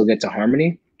then we still get to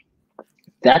harmony.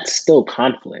 That's still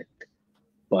conflict,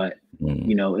 but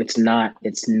it's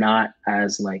not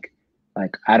as like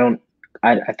I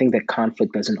think that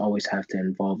conflict doesn't always have to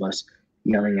involve us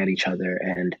yelling at each other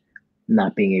and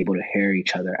not being able to hear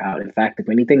each other out. In fact, if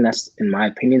anything, that's, in my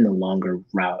opinion, the longer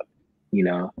route,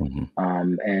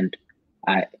 and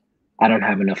I don't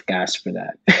have enough gas for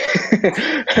that.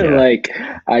 Like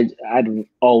I'd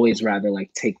always rather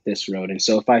like take this road. And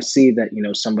so if I see that,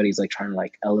 somebody's like trying to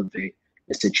like elevate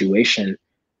the situation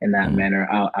in that manner,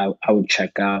 I would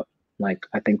check out. Like,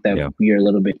 I think that we are a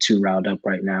little bit too riled up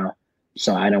right now.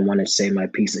 So I don't want to say my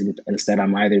piece. Instead,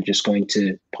 I'm either just going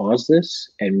to pause this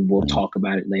and we'll talk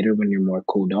about it later when you're more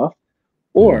cooled off,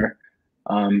 or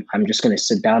I'm just going to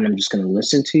sit down. I'm just going to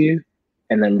listen to you.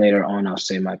 And then later on, I'll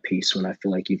say my piece when I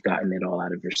feel like you've gotten it all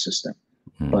out of your system.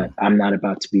 But I'm not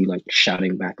about to be like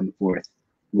shouting back and forth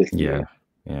with you.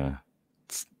 Yeah.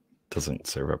 It doesn't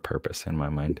serve a purpose in my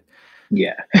mind.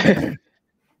 Yeah. I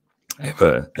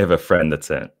have a friend that's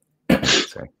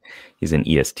he's an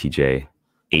ESTJ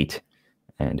 8,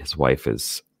 and his wife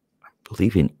is, I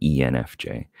believe, an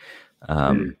ENFJ.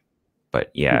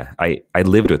 But yeah, I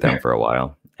lived with them for a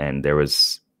while, and there were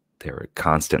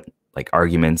constant like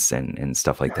arguments and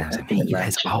stuff like that. I was like, man, you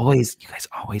guys always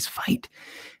fight.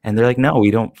 And they're like, no,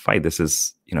 we don't fight. This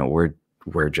is,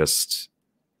 we're just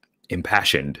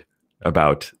impassioned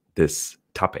about this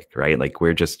topic, right? Like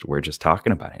we're just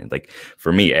talking about it. Like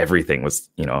for me, everything was,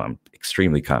 I'm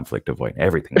extremely conflict avoidant.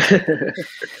 Everything.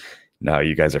 No,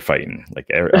 you guys are fighting, like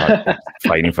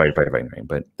fighting. Right?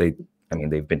 But they've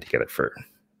been together for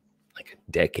like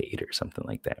a decade or something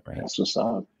like that, right? That's what's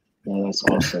up. Yeah, that's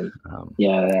awesome.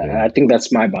 I think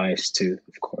that's my bias too,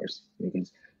 of course,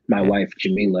 because my wife,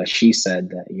 Jamila, she said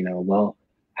that, well,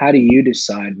 how do you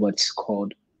decide what's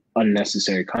called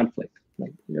unnecessary conflict?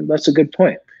 Like, that's a good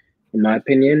point. In my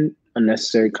opinion,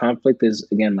 unnecessary conflict is,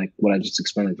 again, like what I just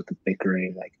explained with the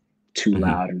bickering, like too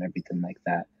loud and everything like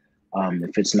that.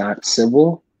 If it's not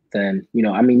civil, then,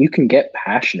 you can get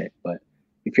passionate, but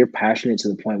if you're passionate to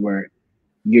the point where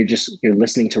you're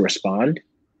listening to respond,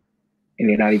 and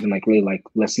you're not even like really like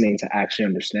listening to actually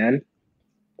understand,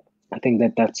 I think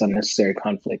that's unnecessary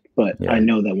conflict. But I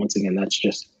know that, once again, that's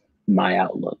just my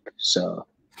outlook. So,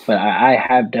 but I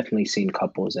have definitely seen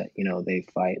couples that, they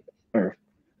fight or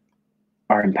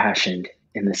are impassioned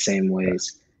in the same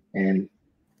ways, and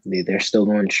they're still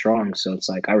going strong. So it's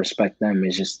like, I respect them.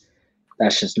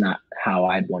 That's just not how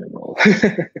I'd want to roll.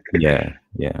 Yeah,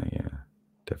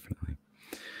 definitely.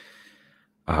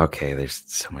 Okay, there's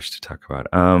so much to talk about.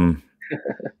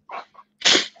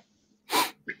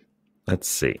 Let's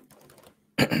see.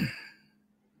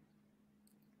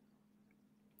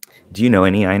 Do you know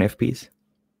any INFPs?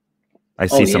 I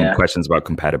see some questions about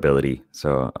compatibility,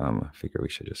 so I figure we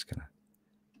should just kind of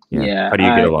How do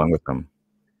you get along with them?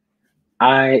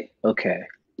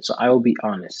 So I will be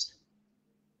honest.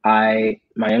 My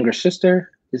younger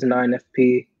sister is an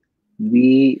INFP.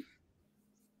 We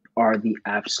are the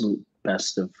absolute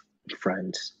best of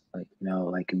friends.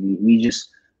 Like, we just,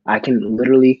 I can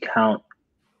literally count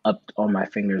up on my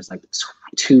fingers like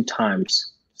 2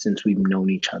 times since we've known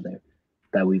each other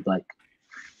that we've like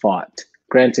fought.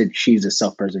 Granted, she's a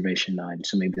self-preservation 9,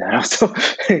 so maybe that also,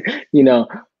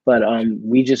 but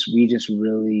we just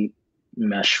really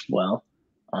mesh well.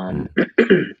 And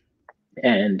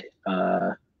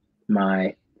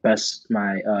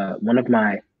one of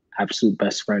my absolute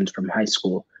best friends from high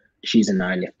school, she's an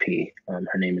INFP.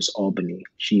 Her name is Albany.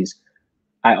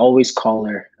 I always call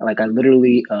her, like, I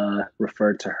literally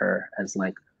refer to her as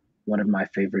like one of my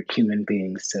favorite human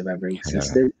beings to have ever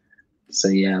existed. So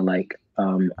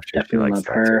definitely love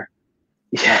her.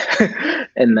 Yeah.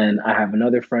 And then I have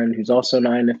another friend who's also an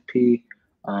INFP.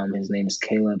 His name is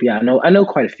Caleb. Yeah, I know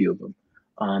quite a few of them.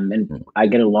 And I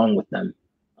get along with them.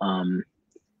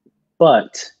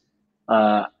 But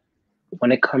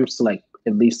when it comes to like,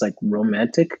 at least like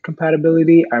romantic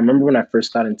compatibility, I remember when I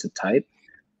first got into type,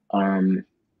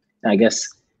 I guess,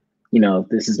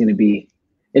 this is going to be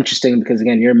interesting because,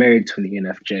 again, you're married to an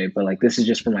ENFJ, but like, this is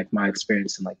just from like my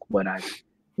experience and like what I,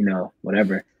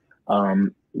 whatever.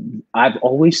 I've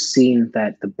always seen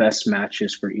that the best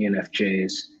matches for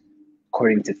ENFJs,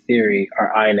 according to theory,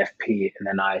 are INFP and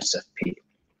then ISFP.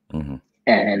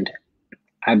 And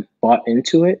I bought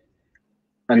into it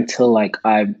until like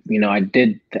I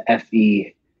did the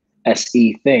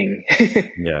FE-SE thing.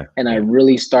 And I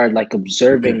really started like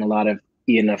observing a lot of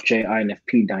ENFJ,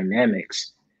 INFP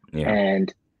dynamics.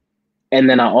 And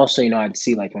then I also, I'd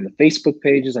see like on the Facebook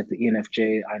pages, like the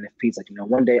ENFJ, INFPs, like,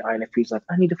 one day INFPs like,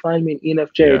 I need to find me an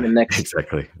ENFJ in the next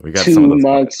we got 2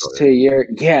 months to a year.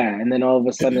 Yeah. And then all of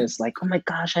a sudden it's like, oh my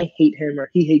gosh, I hate him, or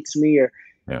he hates me,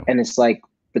 and it's like,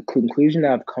 the conclusion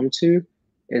that I've come to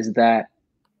is that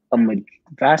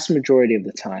vast majority of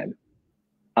the time,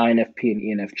 INFP and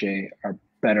ENFJ are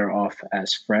better off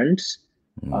as friends,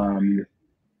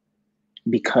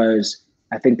 because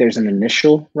I think there's an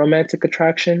initial romantic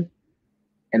attraction,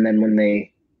 and then when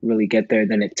they really get there,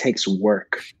 then it takes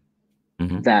work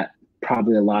that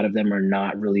probably a lot of them are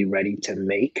not really ready to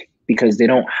make, because they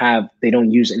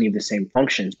don't use any of the same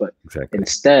functions, but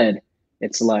instead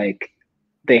it's like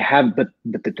they have, but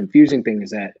the confusing thing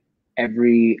is that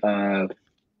every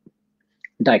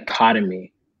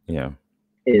dichotomy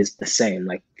is the same.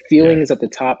 Like, feeling is at the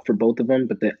top for both of them,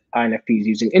 but the INFP is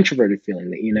using introverted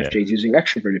feeling, the ENFJ is using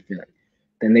extroverted feeling.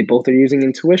 then they both are using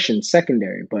intuition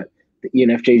secondary, but the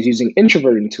ENFJ is using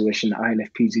introvert intuition, the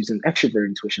INFP is using extrovert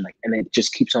intuition, like, and it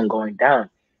just keeps on going down.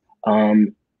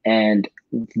 And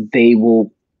they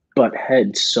will butt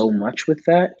heads so much with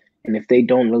that. And if they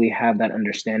don't really have that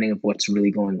understanding of what's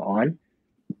really going on,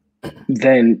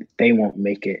 then they won't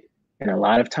make it. And a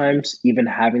lot of times, even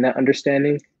having that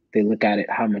understanding, they look at it,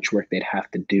 how much work they'd have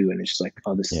to do. And it's just like,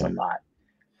 oh, this is a lot.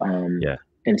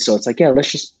 And so it's like, yeah,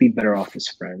 let's just be better off as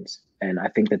friends. And I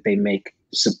think that they make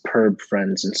superb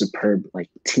friends and superb like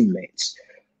teammates.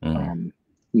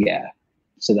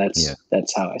 So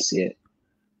that's how I see it.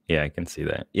 Yeah, I can see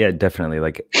that. Yeah, definitely.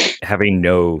 Like having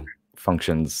no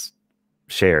functions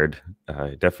shared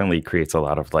definitely creates a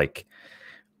lot of like,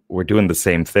 we're doing the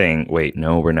same thing. Wait,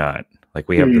 no, we're not. Like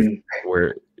we have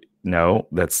no,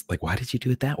 that's like, why did you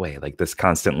do it that way? Like this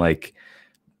constant, like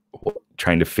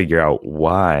trying to figure out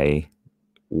why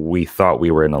we thought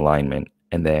we were in alignment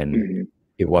and then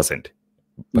it wasn't,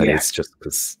 but it's just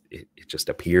because it just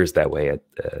appears that way at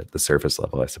the surface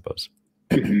level, I suppose.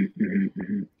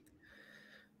 And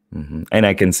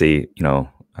I can see, you know,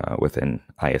 with an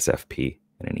ISFP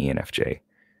and an ENFJ,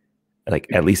 like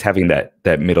at least having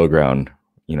that middle ground,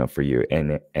 you know, for you,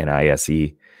 and an ISE,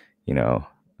 you know,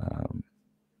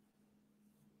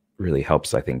 really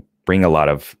helps, I think, bring a lot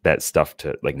of that stuff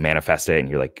to like manifest it. And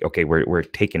you're like, okay, we're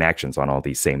taking actions on all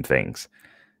these same things.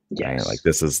 Right? Like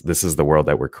this is the world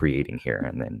that we're creating here.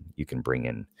 And then you can bring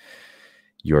in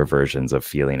your versions of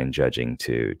feeling and judging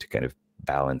to kind of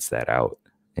balance that out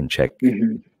and check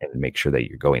and make sure that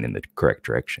you're going in the correct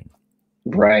direction.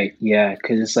 Right. Yeah.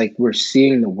 Because it's like we're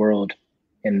seeing the world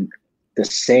in the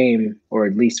same or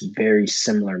at least very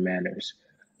similar manners.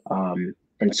 And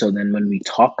so then when we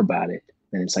talk about it,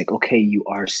 then it's like, okay, you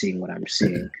are seeing what I'm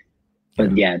seeing.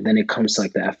 But then it comes to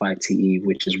like the FITE,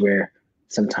 which is where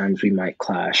sometimes we might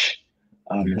clash.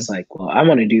 It's like, well, I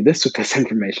want to do this with this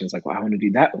information. It's like, well, I want to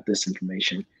do that with this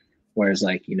information. Whereas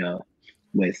like, you know,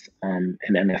 with an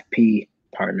NFP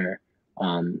partner,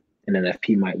 an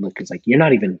NFP might look, it's like, you're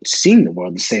not even seeing the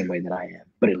world the same way that I am,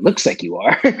 but it looks like you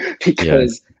are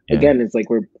because again, it's like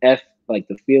we're like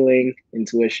the feeling,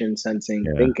 intuition, sensing,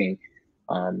 thinking.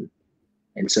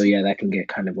 And so, yeah, that can get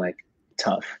kind of like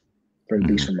tough, for at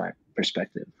least from my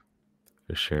perspective.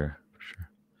 For sure.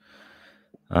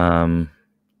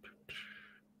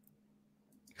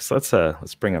 So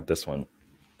let's bring up this one.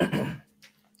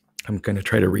 I'm going to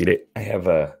try to read it. I have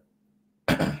a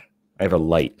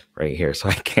light right here, so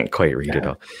I can't quite read it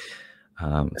all.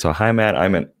 So hi, Matt.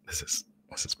 This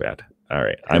is bad. All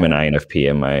right. I'm an INFP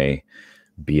and my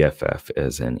BFF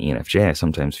is an ENFJ. I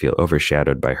sometimes feel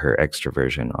overshadowed by her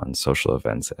extroversion on social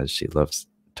events as she loves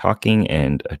talking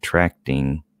and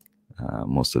attracting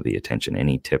most of the attention.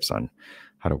 Any tips on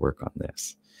how to work on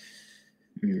this?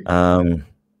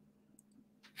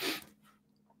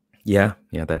 Yeah,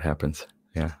 that happens.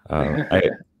 Yeah.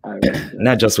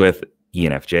 Not just with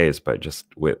ENFJs, but just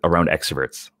with around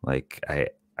extroverts. Like I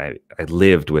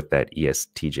lived with that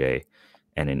ESTJ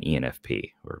and an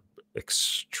ENFP. We're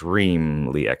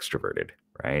extremely extroverted,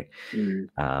 right?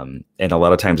 And a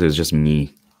lot of times it was just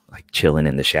me like chilling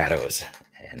in the shadows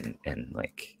and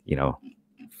like, you know,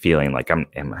 feeling like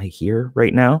am I here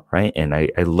right now? Right. And I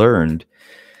learned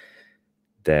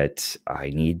that I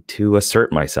need to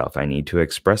assert myself. I need to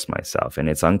express myself, and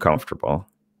it's uncomfortable.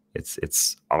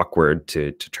 It's awkward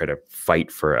to try to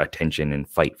fight for attention and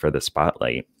fight for the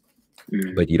spotlight,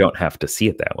 but you don't have to see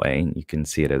it that way. You can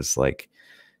see it as like,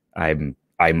 I'm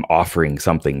offering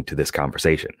something to this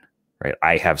conversation, right?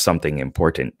 I have something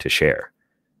important to share,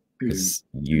 because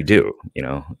you do, you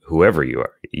know, whoever you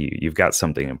are, you've got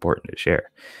something important to share.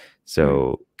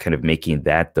 So kind of making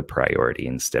that the priority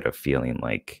instead of feeling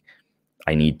like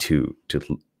I need to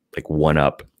like one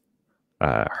up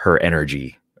her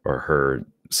energy or her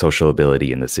social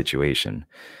ability in the situation,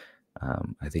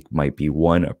 I think might be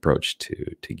one approach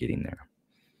to getting there.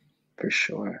 For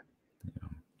sure.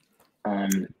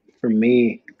 For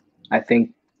me, I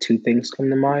think two things come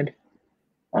to mind.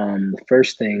 The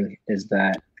first thing is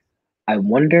that I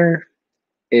wonder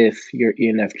if your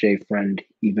ENFJ friend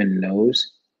even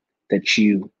knows that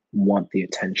you want the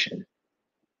attention.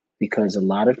 Because a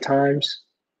lot of times,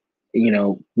 you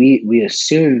know, we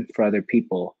assume for other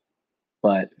people,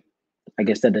 but I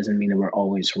guess that doesn't mean that we're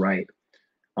always right.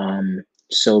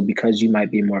 So because you might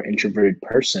be a more introverted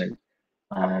person,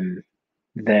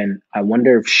 then I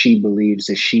wonder if she believes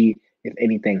that she, if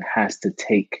anything, has to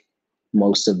take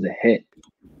most of the hit.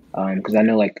 Because I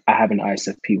know, like, I have an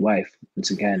ISFP wife, once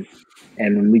again,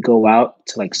 and when we go out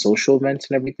to like social events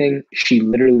and everything, she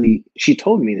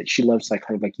told me that she loves to like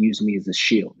kind of like use me as a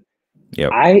shield.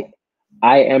 Yep. I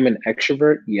am an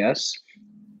extrovert, yes,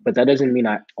 but that doesn't mean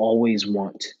I always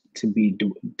want to be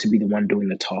the one doing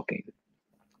the talking.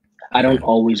 I don't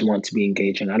always want to be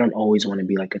engaging. I don't always want to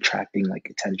be like attracting like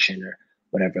attention or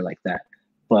whatever like that.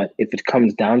 But if it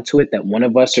comes down to it that one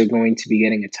of us are going to be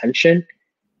getting attention,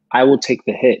 I will take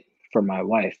the hit for my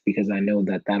wife because I know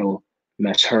that that'll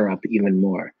mess her up even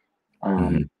more.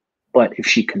 But if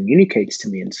she communicates to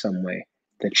me in some way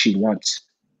that she wants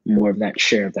more of that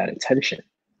share of that attention,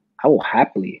 I will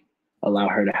happily allow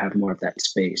her to have more of that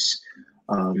space.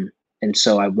 And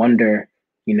so I wonder,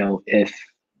 if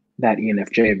that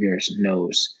ENFJ of yours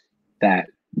knows that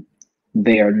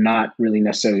they are not really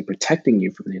necessarily protecting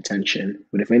you from the attention,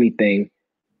 but if anything,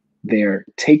 they're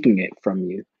taking it from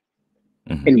you.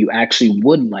 And you actually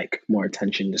would like more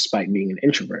attention despite being an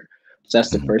introvert. So that's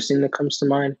the first thing that comes to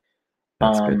mind.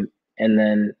 And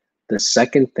then the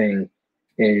second thing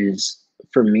is,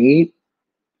 for me,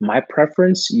 my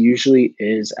preference usually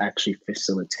is actually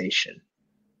facilitation.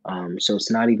 So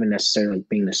it's not even necessarily like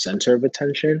being the center of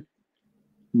attention,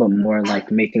 but more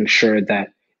like making sure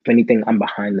that if anything, I'm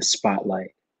behind the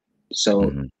spotlight.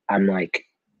 So I'm like,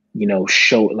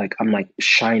 I'm like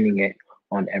shining it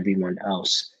on everyone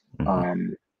else.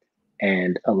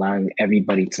 And allowing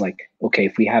everybody to like, okay,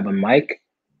 if we have a mic,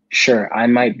 sure, I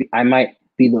might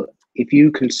be the, if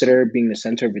you consider being the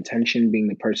center of attention, being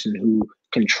the person who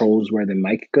controls where the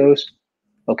mic goes,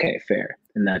 okay, fair.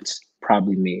 And that's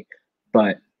probably me.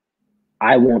 But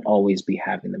I won't always be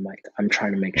having the mic. I'm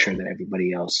trying to make sure that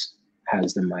everybody else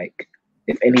has the mic.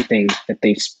 If anything, that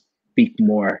they speak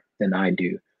more than I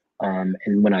do. And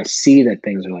when I see that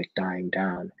things are like dying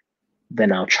down,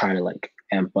 then I'll try to like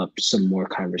amp up some more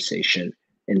conversation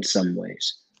in some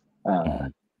ways.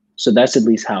 So that's at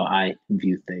least how I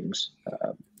view things.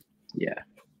 Yeah,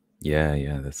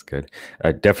 that's good.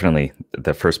 Definitely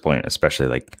the first point, especially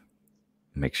like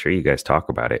make sure you guys talk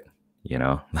about it,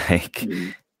 like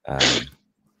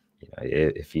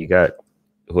if you got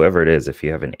whoever it is, if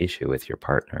you have an issue with your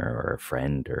partner or a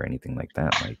friend or anything like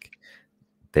that, like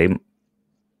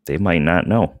they might not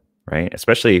know, right?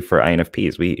 Especially for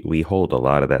INFPs, we hold a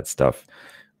lot of that stuff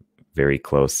very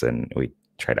close and we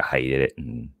try to hide it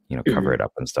and cover it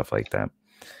up and stuff like that.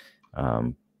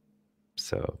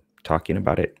 So talking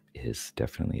about it is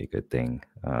definitely a good thing.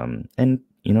 And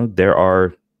there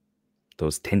are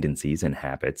those tendencies and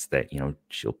habits that your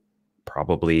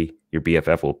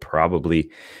BFF will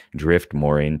probably drift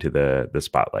more into the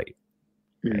spotlight,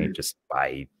 right? Just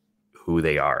by who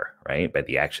they are, right? By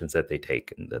the actions that they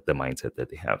take and the mindset that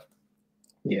they have.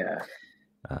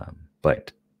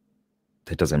 But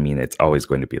that doesn't mean it's always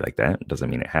going to be like that. It doesn't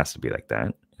mean it has to be like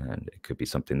that. And it could be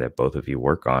something that both of you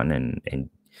work on and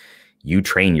you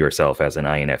train yourself as an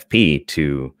INFP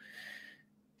to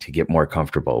get more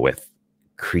comfortable with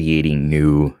creating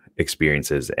new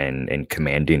experiences and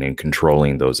commanding and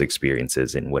controlling those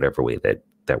experiences in whatever way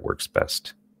that works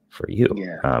best for you.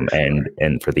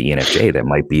 And for the ENFJ, that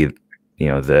might be,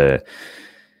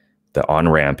 the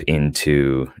on-ramp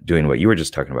into doing what you were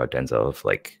just talking about, Denzel, of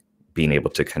like being able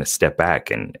to kind of step back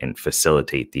and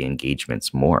facilitate the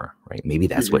engagements more, right? Maybe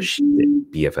that's what the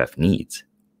BFF needs,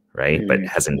 right? But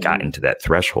hasn't gotten to that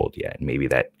threshold yet. And maybe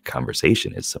that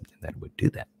conversation is something that would do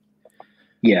that.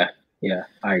 Yeah,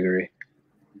 I agree.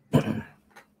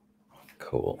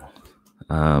 Cool.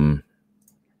 Let's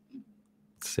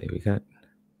see, we got,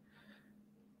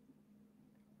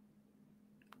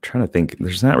 trying to think,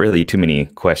 there's not really too many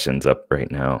questions up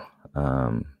right now.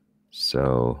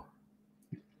 So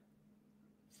I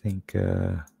think,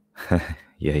 yeah,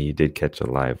 you did catch a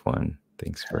live one.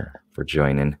 Thanks for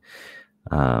joining.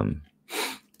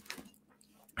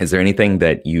 Is there anything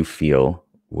that you feel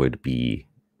would be,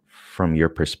 from your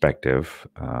perspective,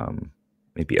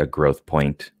 maybe a growth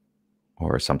point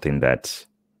or something that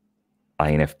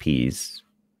INFPs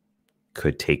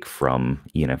could take from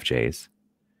ENFJs?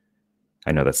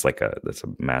 I know that's a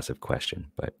massive question,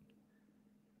 but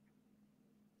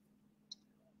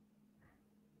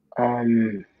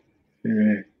I'm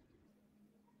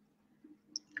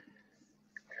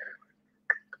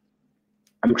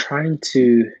trying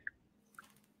to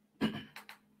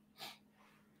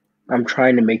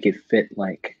make it fit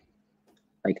like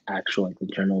actual like the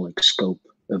general like scope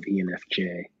of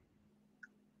ENFJ.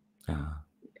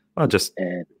 Well, just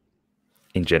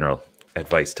in general,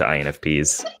 advice to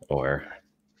INFPs, or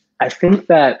I think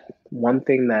that one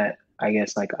thing that I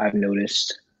guess like I've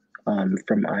noticed from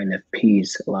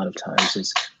INFPs a lot of times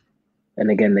is, and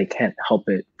again, they can't help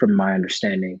it from my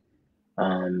understanding,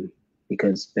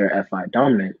 because they're FI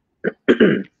dominant,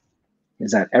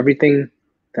 is that everything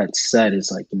that's said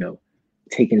is like,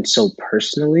 taken so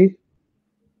personally.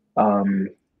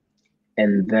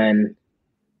 And then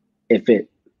if it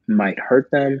might hurt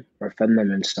them or offend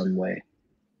them in some way,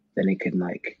 then it can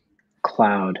like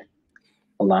cloud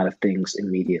a lot of things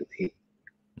immediately.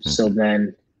 So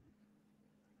then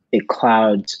it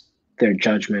clouds their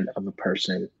judgment of a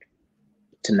person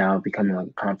to now becoming like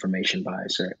a confirmation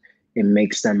bias, or it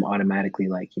makes them automatically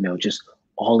like, you know, just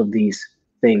all of these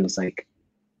things. Like,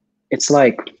 it's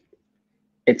like,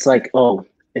 oh,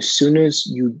 as soon as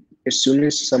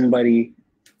somebody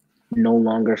no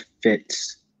longer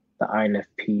fits the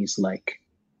INFP's like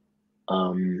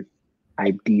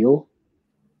ideal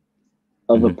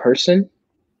of a person,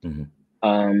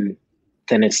 then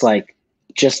it's like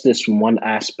just this one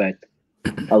aspect,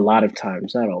 a lot of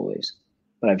times, not always,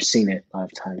 but I've seen it a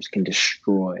lot of times, can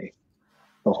destroy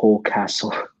the whole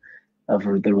castle of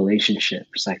the relationship.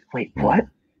 It's like, wait, what?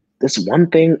 This one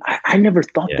thing, I never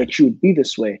thought that you would be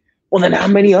this way. Well, then how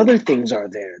many other things are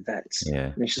there? And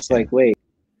it's just like, wait,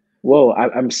 whoa,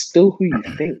 I'm still who you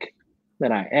think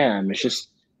that I am. It's just,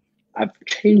 I've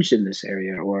changed in this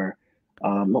area, or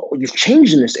you've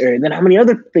changed in this area. Then how many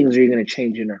other things are you going to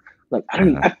change in? Or like,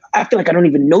 I feel like I don't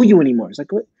even know you anymore. It's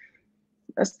like, what?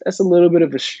 That's a little bit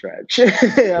of a stretch.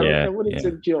 I wouldn't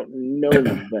say that you don't know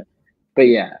me, but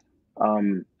yeah,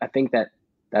 I think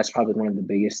that's probably one of the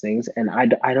biggest things. And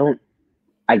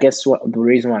I guess the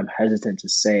reason why I'm hesitant to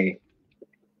say,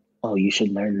 oh, you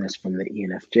should learn this from the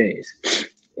ENFJs,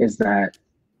 is that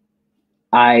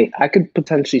I could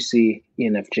potentially see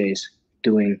ENFJs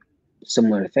doing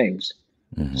similar things.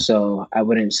 So I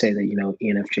wouldn't say that, you know,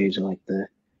 ENFJs are like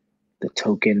the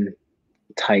token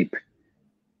type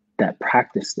that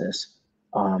practice this.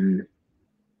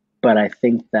 But I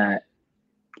think that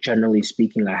generally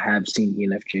speaking, I have seen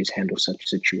ENFJs handle such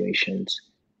situations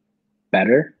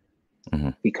better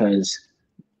because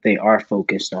they are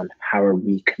focused on how are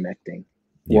we connecting?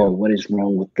 Well, what is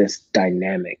wrong with this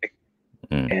dynamic?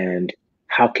 And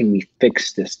how can we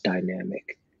fix this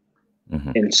dynamic?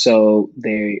 And so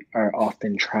they are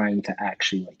often trying to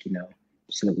actually, like, you know,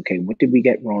 say, like, okay, what did we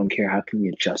get wrong here? How can we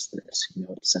adjust this? You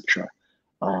know, etc.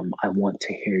 I want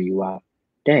to hear you out.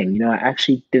 Dang, you know, I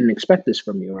actually didn't expect this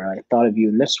from you, or I thought of you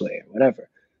in this way, or whatever.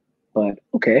 But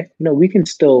okay, no, we can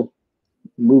still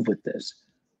move with this.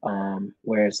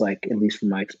 Whereas, like, at least from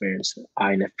my experience,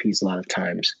 INFPs a lot of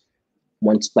times,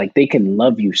 once, like, they can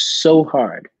love you so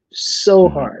hard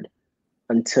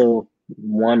until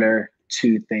one or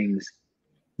two things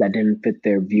that didn't fit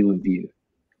their view of you,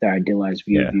 their idealized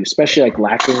view of you, especially like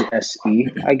lacking SE,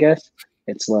 I guess.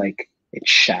 It's like it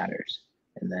shatters,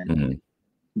 and then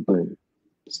boom.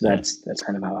 So that's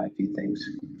kind of how I view things.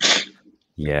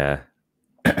 Yeah.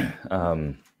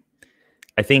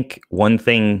 I think one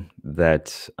thing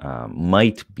that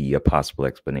might be a possible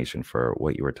explanation for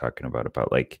what you were talking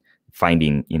about like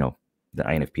finding, you know, the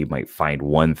INFP might find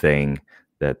one thing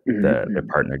that the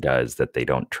partner does that they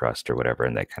don't trust or whatever,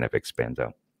 and that kind of expands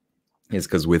out, is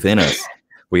because within us,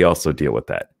 we also deal with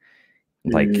that.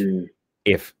 Like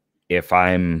if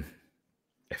I'm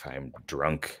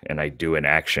drunk and I do an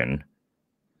action,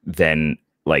 then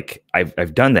like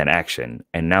I've done that action,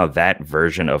 and now that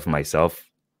version of myself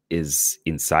is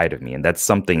inside of me, and that's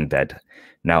something that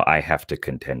now I have to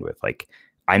contend with. Like,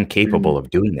 I'm capable of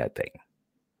doing that thing,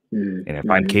 and if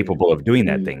I'm capable of doing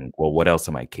that thing, well, what else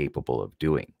am I capable of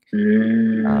doing?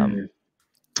 And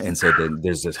so then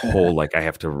there's this whole, like, I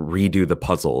have to redo the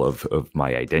puzzle of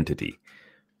my identity,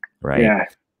 right?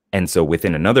 And so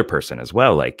within another person as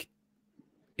well, like,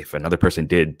 if another person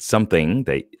did something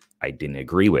that I didn't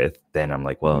agree with, then I'm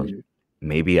like, well,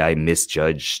 maybe I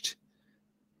misjudged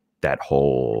that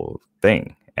whole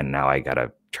thing, and now I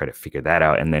gotta try to figure that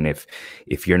out. And then if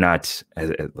you're not,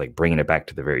 like, bringing it back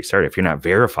to the very start, if you're not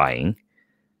verifying,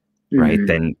 right,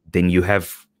 then you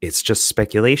have, it's just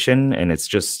speculation, and it's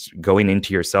just going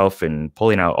into yourself and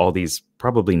pulling out all these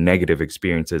probably negative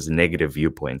experiences, negative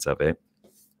viewpoints of it,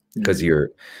 because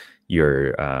you're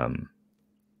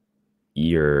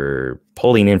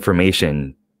pulling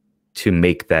information to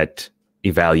make that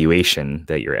evaluation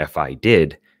that your FI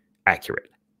did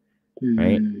accurate,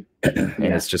 right? And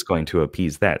it's just going to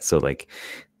appease that. So, like,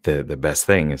 the best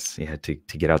thing is to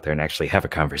get out there and actually have a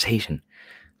conversation,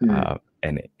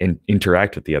 and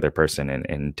interact with the other person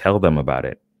and tell them about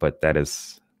it. But that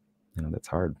is, you know, that's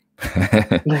hard.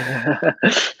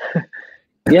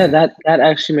 Yeah, that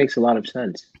actually makes a lot of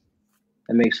sense.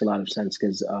 That makes a lot of sense,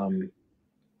 because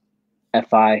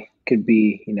FI could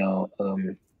be, you know,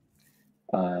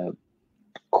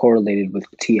 correlated with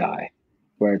TI,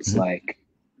 where it's like,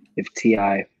 if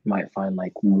TI might find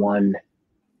like one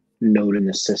node in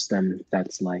the system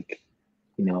that's like,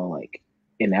 you know, like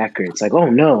inaccurate, it's like, oh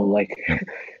no, like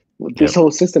this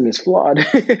whole system is flawed.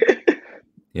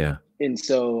 And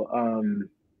so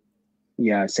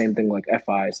yeah, same thing. Like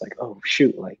FI is like, oh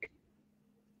shoot, like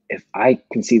if I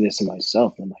can see this in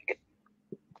myself, I'm like,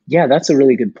 yeah, that's a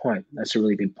really good point. That's a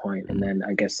really good point. And then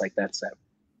I guess like that's that,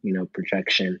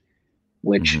 projection,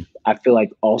 which I feel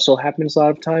like also happens a lot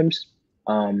of times.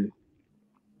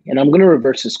 And I'm gonna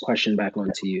reverse this question back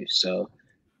onto you. So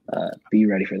be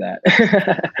ready for that.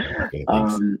 Okay,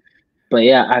 thanks. But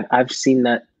yeah, I've seen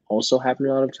that also happen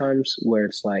a lot of times where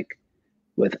it's like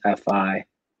with FI,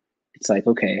 it's like,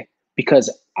 okay, because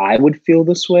I would feel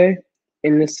this way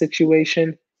in this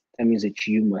situation, that means that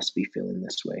you must be feeling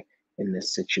this way in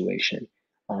this situation.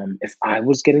 If I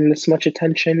was getting this much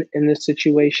attention in this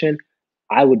situation,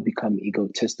 I would become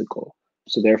egotistical.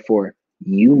 So therefore,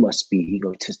 you must be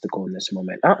egotistical in this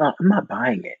moment. I'm not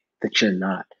buying it that you're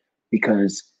not,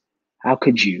 because how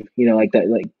could you, like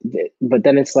that, but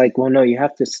then it's like, well, no, you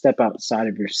have to step outside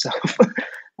of yourself,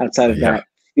 outside of Yeah. that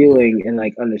feeling, and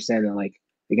like understand that, like,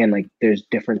 again, like there's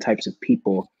different types of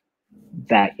people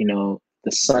that,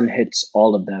 the sun hits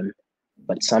all of them,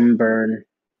 but some burn,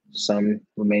 some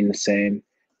remain the same,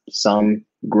 some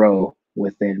grow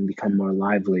within, become more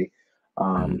lively.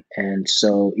 And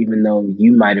so even though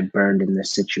you might have burned in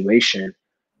this situation,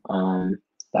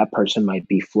 that person might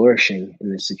be flourishing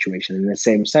in this situation. In the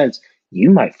same sense, you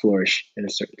might flourish in a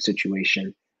certain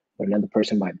situation, but another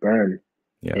person might burn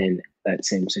in that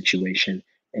same situation.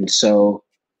 And so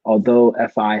although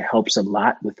FI helps a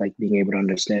lot with like being able to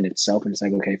understand itself, and it's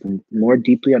like, okay, from more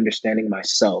deeply understanding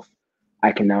myself,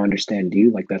 I can now understand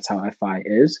you. Like that's how FI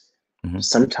is.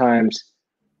 Sometimes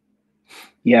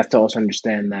you have to also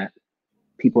understand that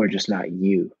people are just not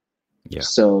you. Yeah.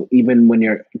 So even when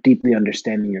you're deeply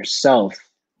understanding yourself,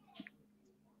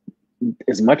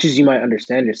 as much as you might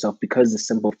understand yourself, because the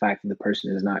simple fact that the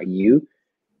person is not you,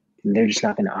 they're just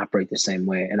not going to operate the same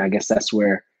way. And I guess that's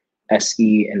where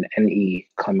SE and NE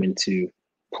come into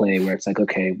play, where it's like,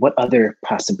 okay, what other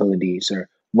possibilities, or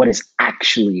what is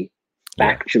actually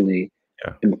factually,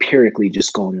 empirically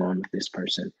just going on with this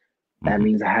person? That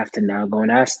means I have to now go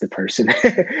and ask the person.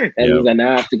 That means I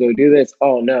now have to go do this.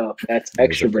 Oh no, that's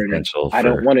extroverted. I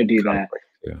don't want to do that.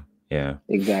 Yeah.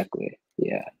 Exactly.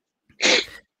 Yeah.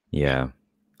 Yeah.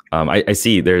 I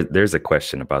see there's a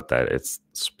question about that. It's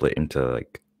split into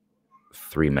like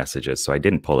 3 messages. So I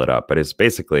didn't pull it up, but it's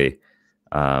basically,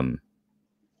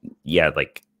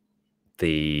 like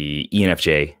the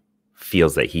ENFJ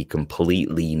feels that he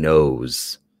completely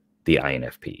knows the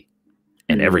INFP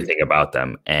and everything about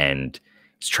them, and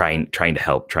he's trying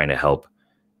to help.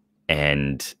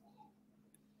 And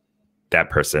that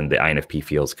person, the INFP,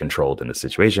 feels controlled in the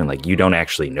situation. Like, you don't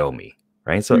actually know me.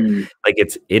 Right. So like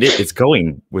it's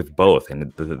going with both.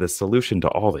 And the solution to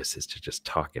all this is to just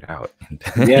talk it out.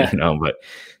 But I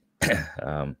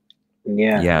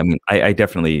mean, I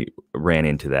definitely ran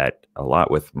into that a lot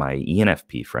with my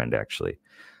ENFP friend, actually.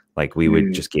 Like, we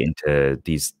would just get into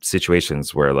these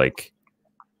situations where like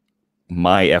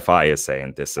my FI is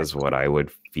saying, this is what I would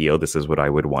feel, this is what I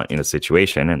would want in a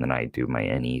situation. And then I do my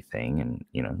NE thing, and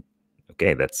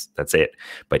okay, that's it.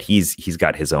 But he's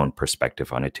got his own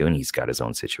perspective on it too, and he's got his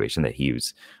own situation that he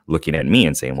was looking at me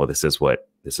and saying, well, this is what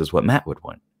Matt would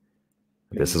want.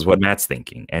 This is what Matt's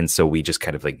thinking. And so we just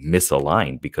kind of like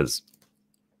misaligned, because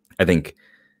I think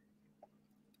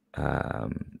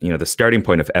the starting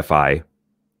point of FI,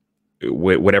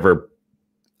 whatever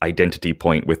identity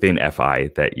point within FI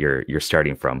that you're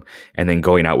starting from, and then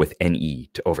going out with NE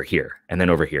to over here, and then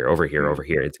over here.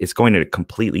 It's going in a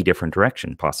completely different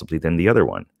direction, possibly, than the other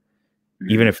one.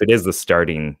 Even if it is the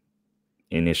starting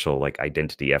initial like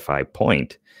identity FI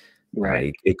point,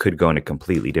 right? It could go in a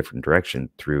completely different direction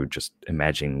through just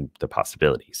imagining the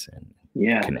possibilities and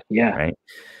right?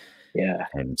 Yeah.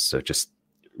 And so just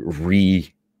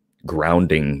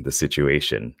re-grounding the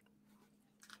situation,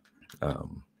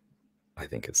 I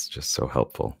think it's just so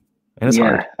helpful. And it's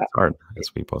hard. It's hard,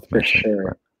 as we both mentioned. For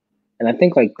sure. And I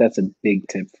think like that's a big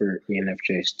tip for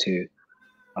ENFJs too.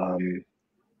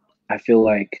 I feel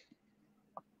like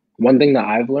one thing that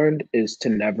I've learned is to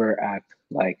never act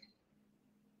like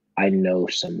I know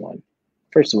someone.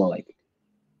 First of all, like,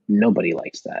 nobody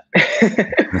likes that,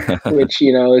 which,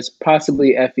 is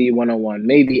possibly FE 101,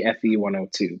 maybe FE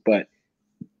 102. But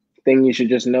the thing you should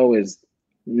just know is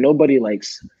nobody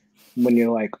likes when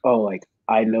you're like, oh, like,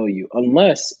 I know you,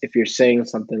 unless if you're saying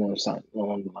something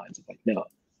along the lines of like, no,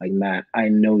 like, Matt, I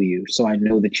know you, so I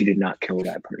know that you did not kill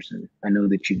that person. I know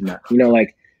that you did not,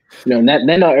 and that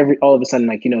then all of a sudden,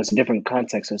 like, it's a different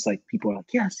context. So it's like people are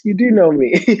like, yes, you do know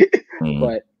me.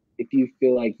 But if you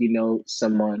feel like you know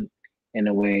someone in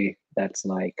a way that's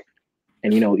like,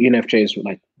 and ENFJs,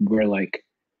 like, we're like,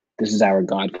 this is our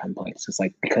God complex. It's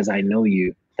like, because I know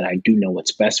you, that I do know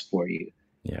what's best for you.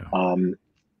 Yeah.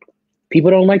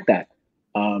 People don't like that.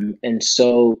 And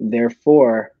so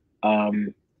therefore,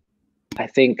 I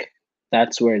think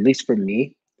that's where, at least for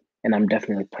me, and I'm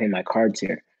definitely playing my cards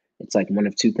here, it's like one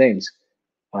of two things.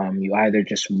 You either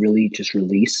just really just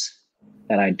release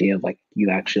that idea of like you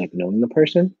actually like knowing the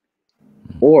person,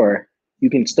 or you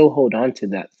can still hold on to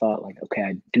that thought like, okay,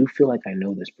 I do feel like I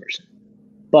know this person.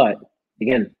 But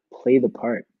again, play the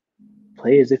part.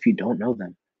 Play as if you don't know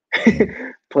them.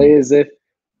 Play as if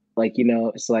like,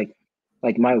 it's like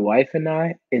my wife and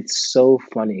I, it's so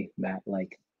funny, Matt.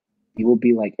 Like you will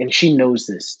be like, and she knows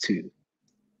this too.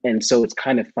 And so it's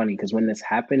kind of funny because when this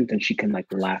happened, then she can like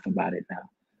laugh about it now.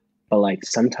 But like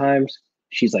sometimes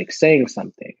she's like saying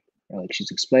something or like she's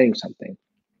explaining something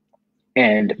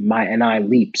and my NI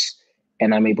leaps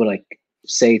and I'm able to like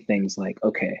say things like,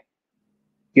 okay,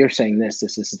 you're saying this,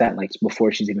 that, like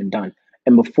before she's even done.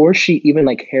 And before she even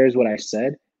like hears what I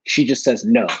said, she just says,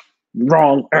 no,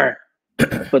 wrong.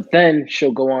 But then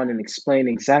she'll go on and explain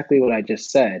exactly what I just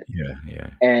said. Yeah. Yeah.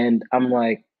 And I'm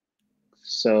like,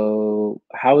 so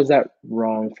how is that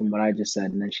wrong from what I just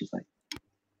said? And then she's like,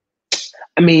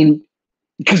 I mean,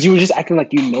 because you were just acting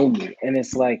like you know me. And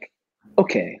it's like,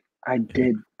 okay, I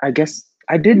guess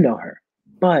I did know her.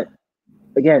 But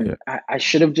again, I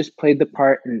should have just played the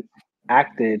part and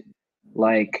acted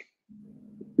like,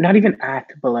 not even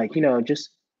act, but like, just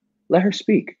let her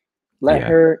speak. Let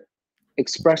her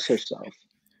express herself.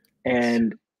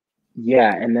 And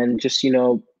yeah, and then just,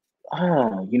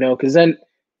 because then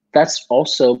that's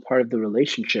also part of the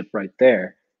relationship right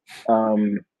there.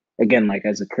 Again, like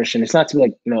as a Christian, it's not to be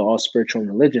like, all spiritual and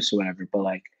religious or whatever, but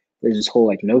like there's this whole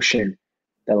like notion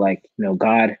that like,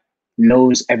 God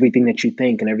knows everything that you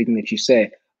think and everything that you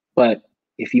say. But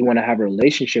if you want to have a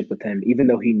relationship with him, even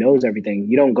though he knows everything,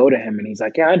 you don't go to him and he's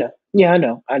like, yeah, I know. Yeah,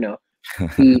 I know.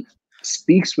 He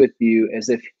speaks with you as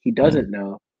if he doesn't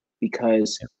know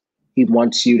because he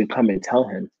wants you to come and tell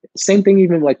him. Same thing,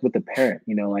 even like with the parent,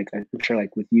 like I'm sure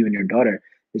like with you and your daughter,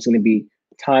 there's going to be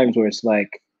times where it's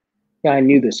like, yeah, I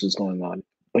knew this was going on,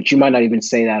 but you might not even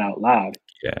say that out loud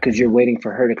because you're waiting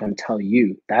for her to come tell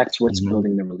you. That's what's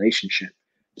building the relationship.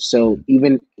 So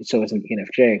so as an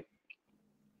ENFJ,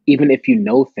 even if you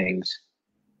know things,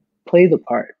 play the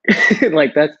part.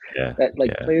 Like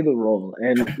play the role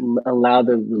and allow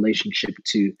the relationship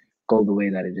to go the way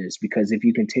that it is. Because if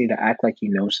you continue to act like you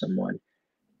know someone,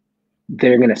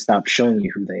 they're going to stop showing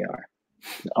you who they are.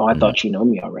 Oh, I thought you know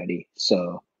me already.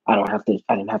 So I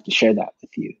didn't have to share that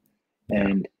with you.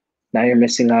 And now you're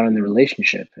missing out on the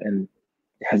relationship. And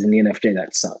as an ENFJ,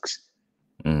 that sucks.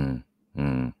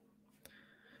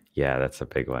 Yeah, that's a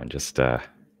big one. Just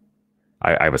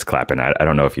I was clapping. I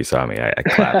don't know if you saw me. I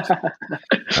clapped.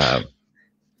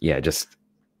 Just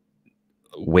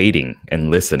waiting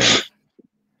and listening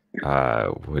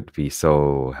would be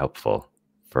so helpful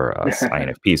for us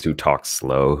INFPs who talk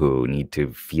slow, who need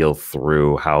to feel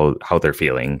through how they're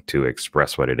feeling to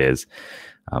express what it is.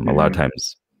 A lot of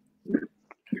times,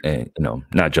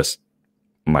 not just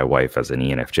my wife as an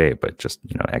ENFJ, but just,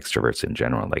 extroverts in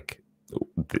general, like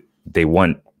they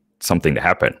want something to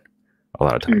happen a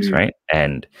lot of times. Right.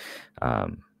 And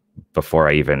before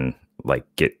I even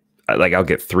I'll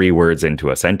get 3 words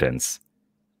into a sentence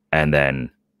and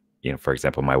then, for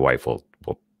example, my wife will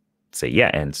say,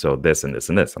 yeah. And so this and this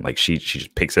and this. I'm like, she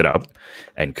just picks it up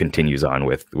and continues on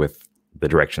with the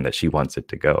direction that she wants it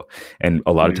to go. And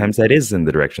a lot of times that is in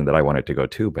the direction that I want it to go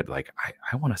too. But like,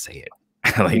 I want to say it.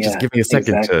 Like, just give me a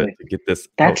second to get this.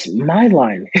 That's my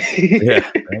line. Yeah.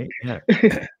 Right.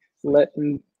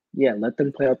 Yeah. Let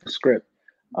them play out the script.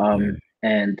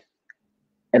 And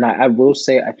I will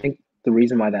say, I think the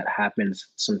reason why that happens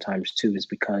sometimes too is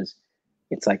because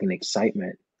it's like an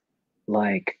excitement.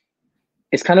 Like,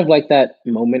 it's kind of like that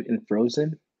moment in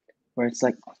Frozen where it's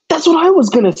like, that's what I was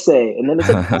going to say. And then it's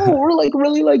like, oh, we're like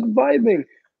really like vibing.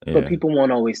 But people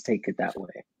won't always take it that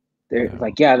way. They're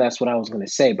like, yeah, that's what I was going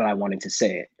to say, but I wanted to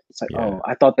say it. It's like, oh,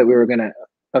 I thought that we were going to,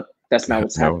 that's not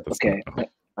what's happening. Okay.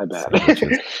 My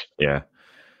bad. Yeah.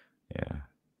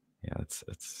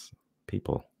 It's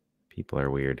people are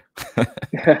weird.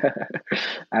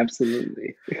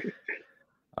 Absolutely.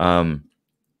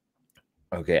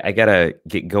 Okay, I gotta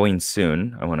get going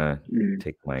soon. I want to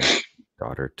take my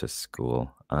daughter to school.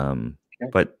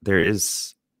 But there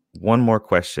is one more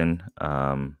question.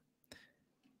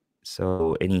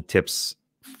 So any tips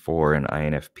for an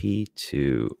INFP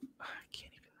to, I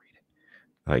can't even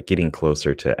read it, getting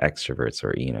closer to extroverts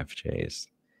or ENFJs?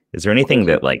 Is there anything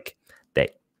that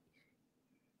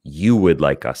you would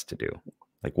like us to do?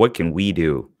 Like, what can we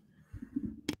do?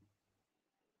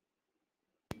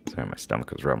 Sorry, my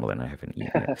stomach was rumbling. I haven't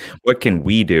eaten it. What can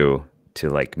we do to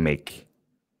like make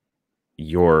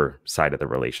your side of the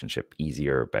relationship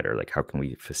easier or better? Like, how can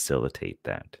we facilitate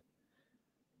that?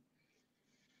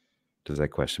 Does that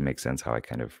question make sense? How I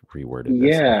kind of reworded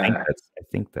this? Yeah, I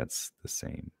think that's the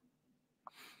same.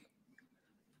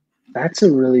 that's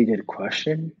a really good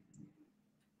question,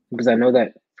 because I know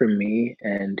that for me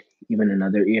and even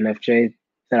another ENFJ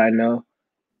that I know,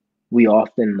 we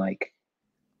often like,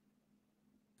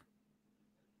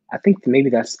 I think maybe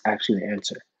that's actually the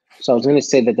answer. So I was going to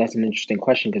say that that's an interesting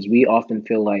question, because we often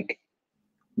feel like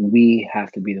we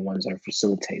have to be the ones that are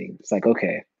facilitating. It's like,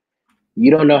 okay,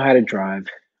 you don't know how to drive,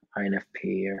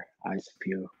 INFP or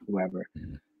ISFP or whoever,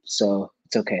 so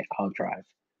it's okay, I'll drive.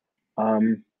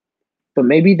 But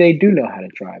maybe they do know how to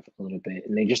drive a little bit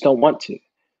and they just don't want to.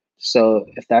 So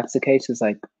if that's the case, it's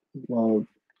like, well,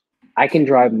 I can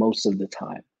drive most of the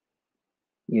time.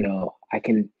 You know, I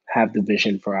can have the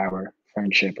vision for our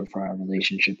friendship or for our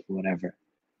relationship or whatever.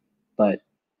 But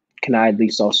can I at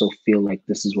least also feel like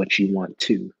this is what you want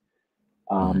too?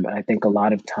 I think a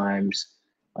lot of times,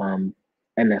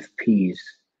 NFPs,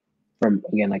 from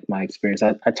again, like my experience,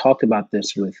 I talked about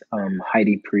this with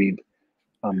Heidi Prieb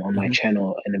on my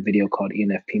channel in a video called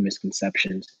ENFP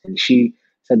Misconceptions. And she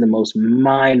said the most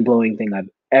mind blowing thing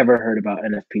I've ever heard about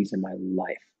NFPs in my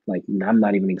life. Like, I'm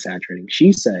not even exaggerating.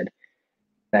 She said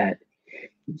that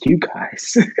you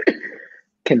guys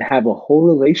can have a whole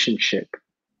relationship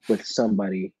with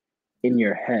somebody in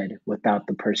your head without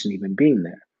the person even being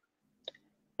there.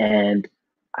 And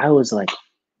I was like,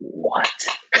 what?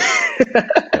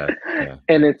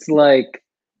 And it's like,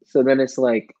 so then it's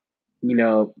like, you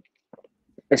know,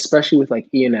 especially with like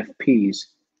ENFPs,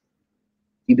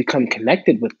 you become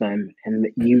connected with them and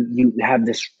you have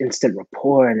this instant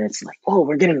rapport, and it's like, oh,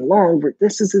 we're getting along,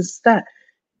 this, that.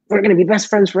 We're gonna be best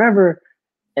friends forever.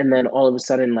 And then all of a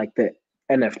sudden, like the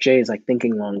NFJ is like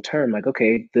thinking long term, like,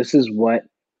 okay, this is what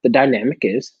the dynamic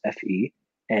is, FE,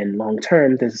 and long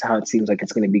term, this is how it seems like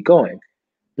it's gonna be going.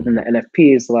 But then the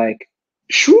NFP is like,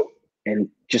 shoo, and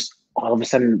just all of a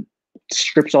sudden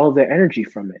strips all of their energy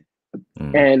from it.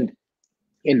 And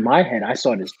in my head, I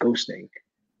saw it as ghosting.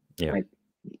 Yeah. Like,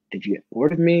 did you get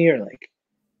bored of me, or like,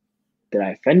 did I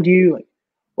offend you? Like,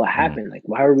 what happened? Like,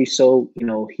 why are we so, you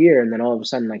know, here? And then all of a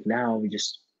sudden, like, now we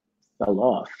just fell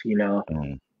off, you know?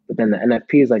 But then the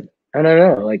NFP is like,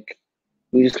 no. Like,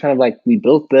 we just kind of like, we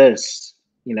built this,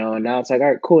 you know, and now it's like,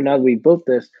 all right, cool. Now that we built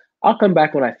this, I'll come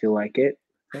back when I feel like it.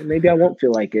 And maybe I won't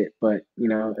feel like it, but, you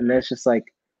know, and then it's just like,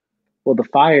 well, the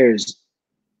fire's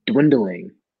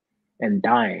dwindling and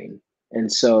dying. And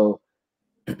so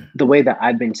the way that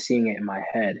I've been seeing it in my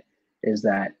head is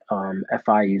that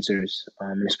FI users,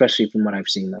 especially from what I've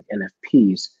seen, like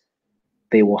NFPs,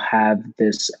 they will have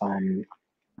this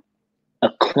a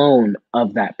clone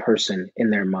of that person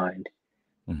in their mind.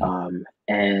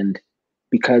 And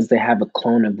because they have a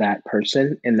clone of that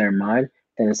person in their mind,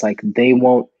 then it's like they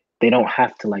don't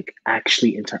have to like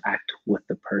actually interact with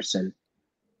the person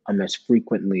as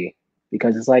frequently,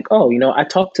 because it's like, oh, you know, I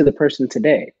talked to the person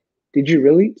today. Did you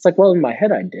really? It's like, well, in my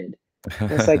head I did.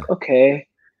 And it's like, okay,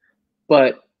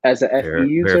 but as an FE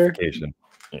user, verification.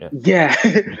 Yeah,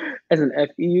 as an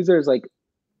FE user, it's like,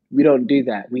 we don't do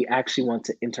that. We actually want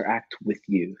to interact with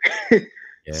you.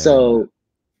 So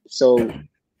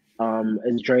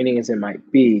as draining as it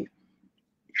might be,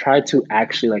 try to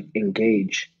actually like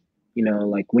engage, you know,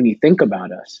 like when you think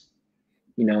about us,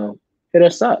 you know, hit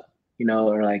us up, you know,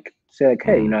 or like say like,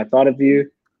 hey, you know, I thought of you.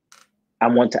 I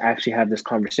want to actually have this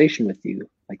conversation with you.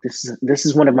 Like, this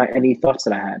is one of my any thoughts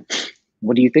that I had.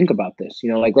 What do you think about this?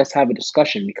 You know, like, let's have a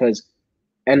discussion, because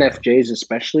NFJs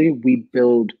especially, we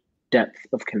build depth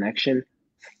of connection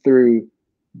through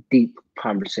deep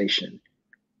conversation.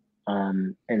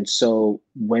 And so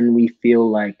when we feel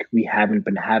like we haven't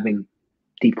been having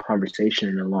deep conversation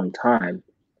in a long time,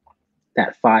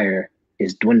 that fire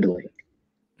is dwindling.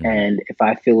 And if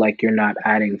I feel like you're not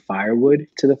adding firewood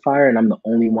to the fire, and I'm the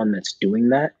only one that's doing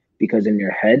that, because in your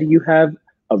head you have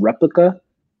a replica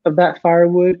of that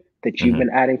firewood that you've been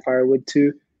adding firewood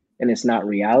to, and it's not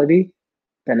reality,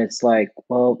 then it's like,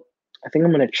 well, I think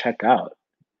I'm going to check out.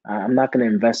 I'm not going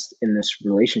to invest in this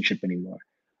relationship anymore.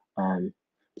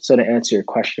 So to answer your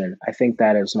question, I think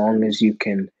that as long as you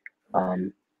can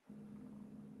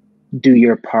do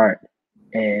your part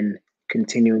in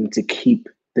continuing to keep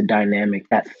the dynamic,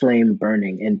 that flame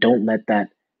burning, and don't let the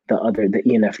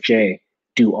ENFJ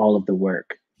do all of the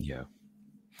work. Yeah.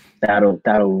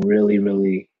 That'll really,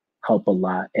 really help a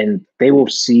lot. And they will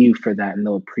see you for that, and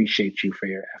they'll appreciate you for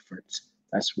your efforts.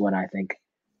 That's what I think.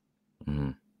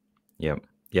 Yep.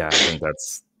 Yeah, I think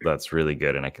that's really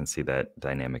good. And I can see that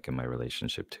dynamic in my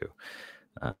relationship too.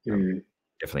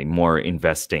 Definitely more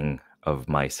investing of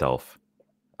myself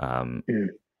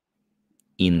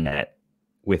in that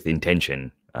with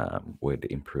intention would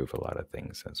improve a lot of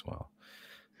things as well.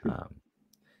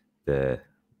 The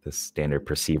standard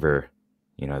perceiver,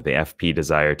 the FP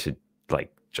desire to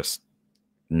like just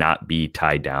not be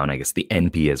tied down, I guess the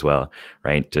NP as well,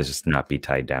 right? To just not be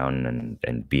tied down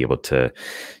and be able to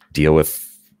deal with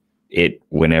it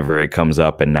whenever it comes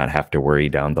up and not have to worry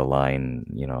down the line.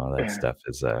 All that stuff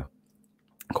is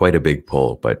quite a big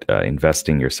pull, but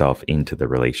investing yourself into the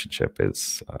relationship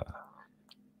is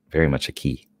very much a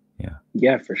key.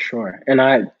 Yeah, for sure. And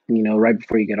I, right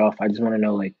before you get off, I just want to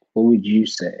know, like, what would you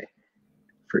say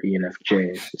for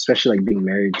ENFJs, especially like being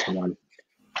married to one?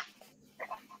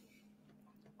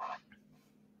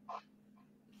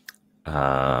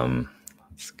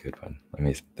 That's a good one.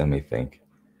 Let me think.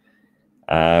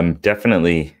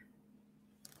 Definitely,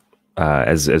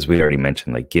 as we already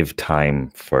mentioned, like give time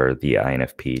for the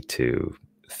INFP to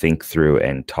think through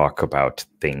and talk about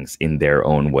things in their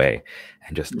own way,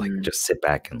 and just sit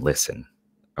back and listen,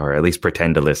 or at least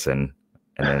pretend to listen,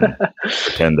 and then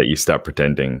pretend that you stop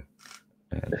pretending,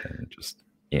 and just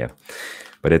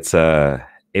But it's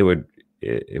it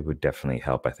would definitely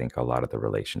help, I think, a lot of the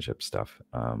relationship stuff.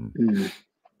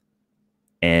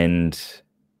 And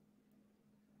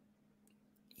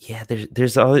yeah,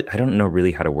 there's always, I don't know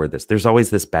really how to word this. There's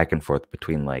always this back and forth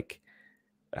between like,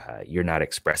 you're not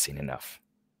expressing enough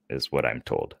is what I'm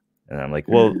told. And I'm like,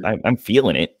 well, I'm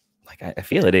feeling it. Like I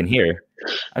feel it in here.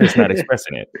 I'm just not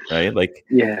expressing it. Right. Like,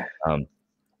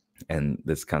 and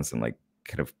this constant like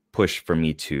kind of push for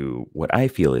me to what I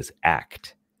feel is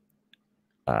act,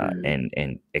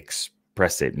 and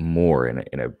express it more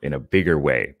in a bigger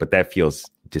way. But that feels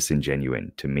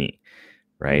disingenuous to me.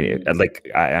 Right.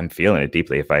 I'm feeling it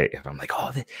deeply. If I'm like,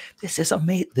 oh, this is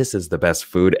amazing. This is the best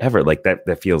food ever. Like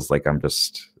that feels like I'm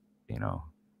just,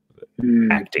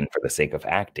 acting for the sake of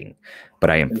acting,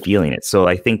 but I am feeling it. So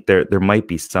I think there might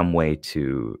be some way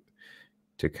to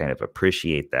kind of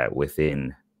appreciate that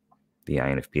within the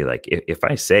INFP. Like if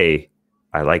I say,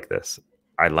 I like this,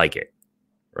 I like it.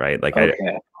 Right. Like,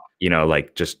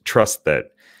 like just trust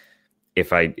that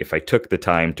if I took the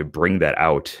time to bring that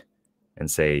out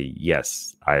and say,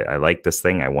 yes, I like this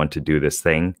thing, I want to do this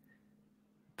thing,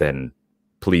 then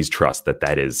please trust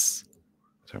that is,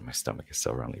 sorry, my stomach is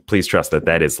so wrongly. Please trust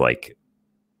that is like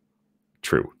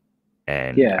true.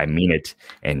 And I mean it.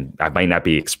 And I might not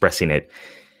be expressing it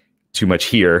too much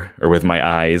here or with my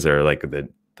eyes or like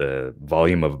the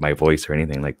volume of my voice or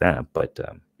anything like that. But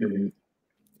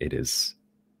it is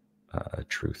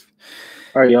truth.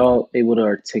 Are y'all able to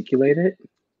articulate it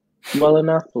well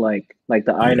enough? Like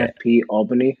the INFP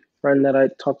Albany friend that I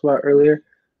talked about earlier,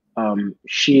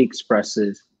 she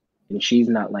expresses, and she's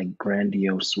not like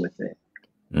grandiose with it,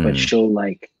 but she'll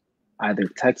like either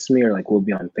text me or like we'll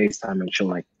be on FaceTime and she'll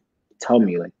like tell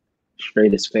me like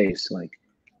straight as face, like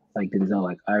Denzel,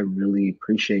 like I really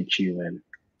appreciate you, and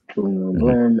boom, boom,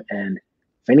 boom. And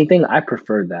if anything, I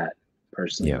prefer that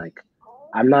personally. Like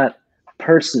I'm not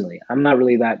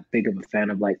really that big of a fan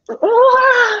of like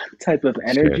type of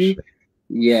energy. Sure.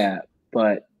 Yeah,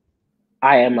 but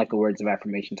I am like a words of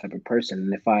affirmation type of person.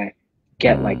 And if I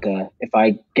get if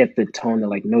I get the tone that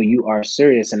like, no, you are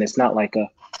serious, and it's not like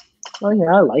oh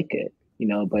yeah, I like it,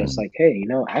 but it's like, hey,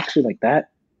 actually like that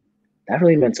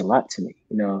really meant a lot to me,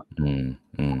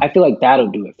 I feel like that'll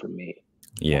do it for me.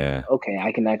 Yeah. Like, okay,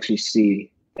 I can actually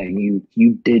see that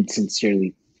you did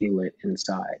sincerely feel it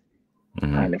inside,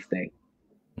 kind of thing.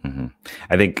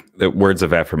 I think the words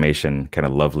of affirmation kind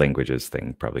of love languages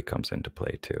thing probably comes into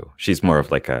play too. She's more of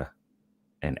like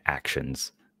an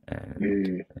actions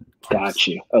and got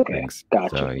you. Okay. Things.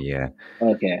 Got so, you. Yeah.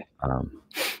 Okay.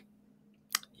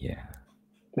 Yeah.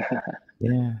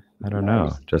 Yeah. I don't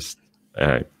know. Just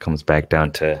comes back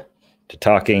down to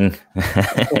talking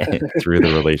through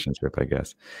the relationship, I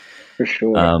guess. For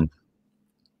sure.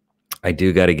 I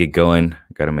do got to get going.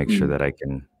 Got to make sure that I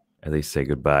can at least say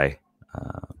goodbye.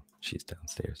 She's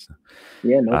downstairs. So.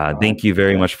 Yeah, no problem. Thank you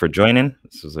very much for joining.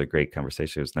 This was a great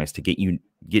conversation. It was nice to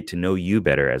get to know you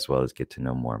better, as well as get to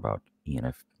know more about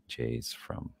ENFJs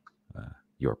from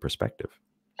your perspective.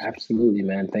 Absolutely,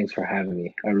 man. Thanks for having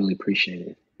me. I really appreciate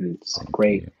it. And it's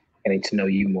great getting to know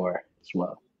you more as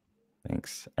well.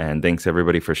 Thanks. And thanks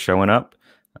everybody for showing up.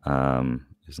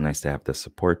 It was nice to have the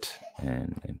support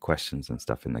and questions and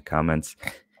stuff in the comments.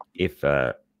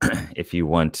 If you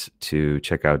want to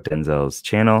check out Denzel's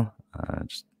channel,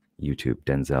 just YouTube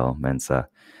Denzel Mensah,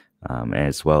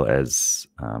 as well as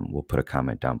we'll put a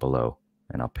comment down below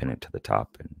and I'll pin it to the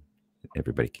top, and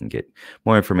everybody can get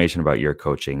more information about your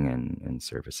coaching and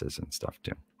services and stuff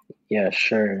too. Yeah,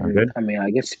 sure. I mean, I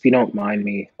guess if you don't mind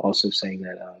me also saying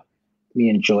that me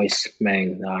and Joyce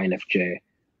Mang, the INFJ,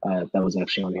 that was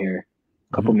actually on here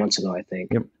a couple months ago, I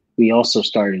think. Yep. We also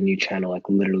started a new channel like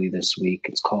literally this week.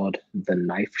 It's called The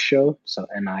Knife Show, so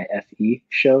NIFE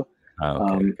show.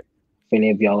 Okay. If any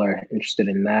of y'all are interested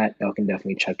in that, y'all can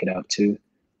definitely check it out too.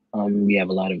 We have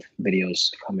a lot of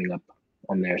videos coming up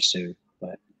on there soon,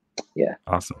 but yeah.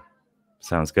 Awesome.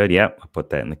 Sounds good. Yep. I'll put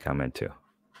that in the comment too.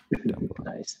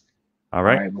 Nice. All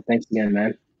right. All right. Well, thanks again,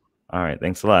 man. All right.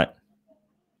 Thanks a lot.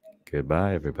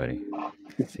 Goodbye, everybody.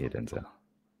 See you, Denzel.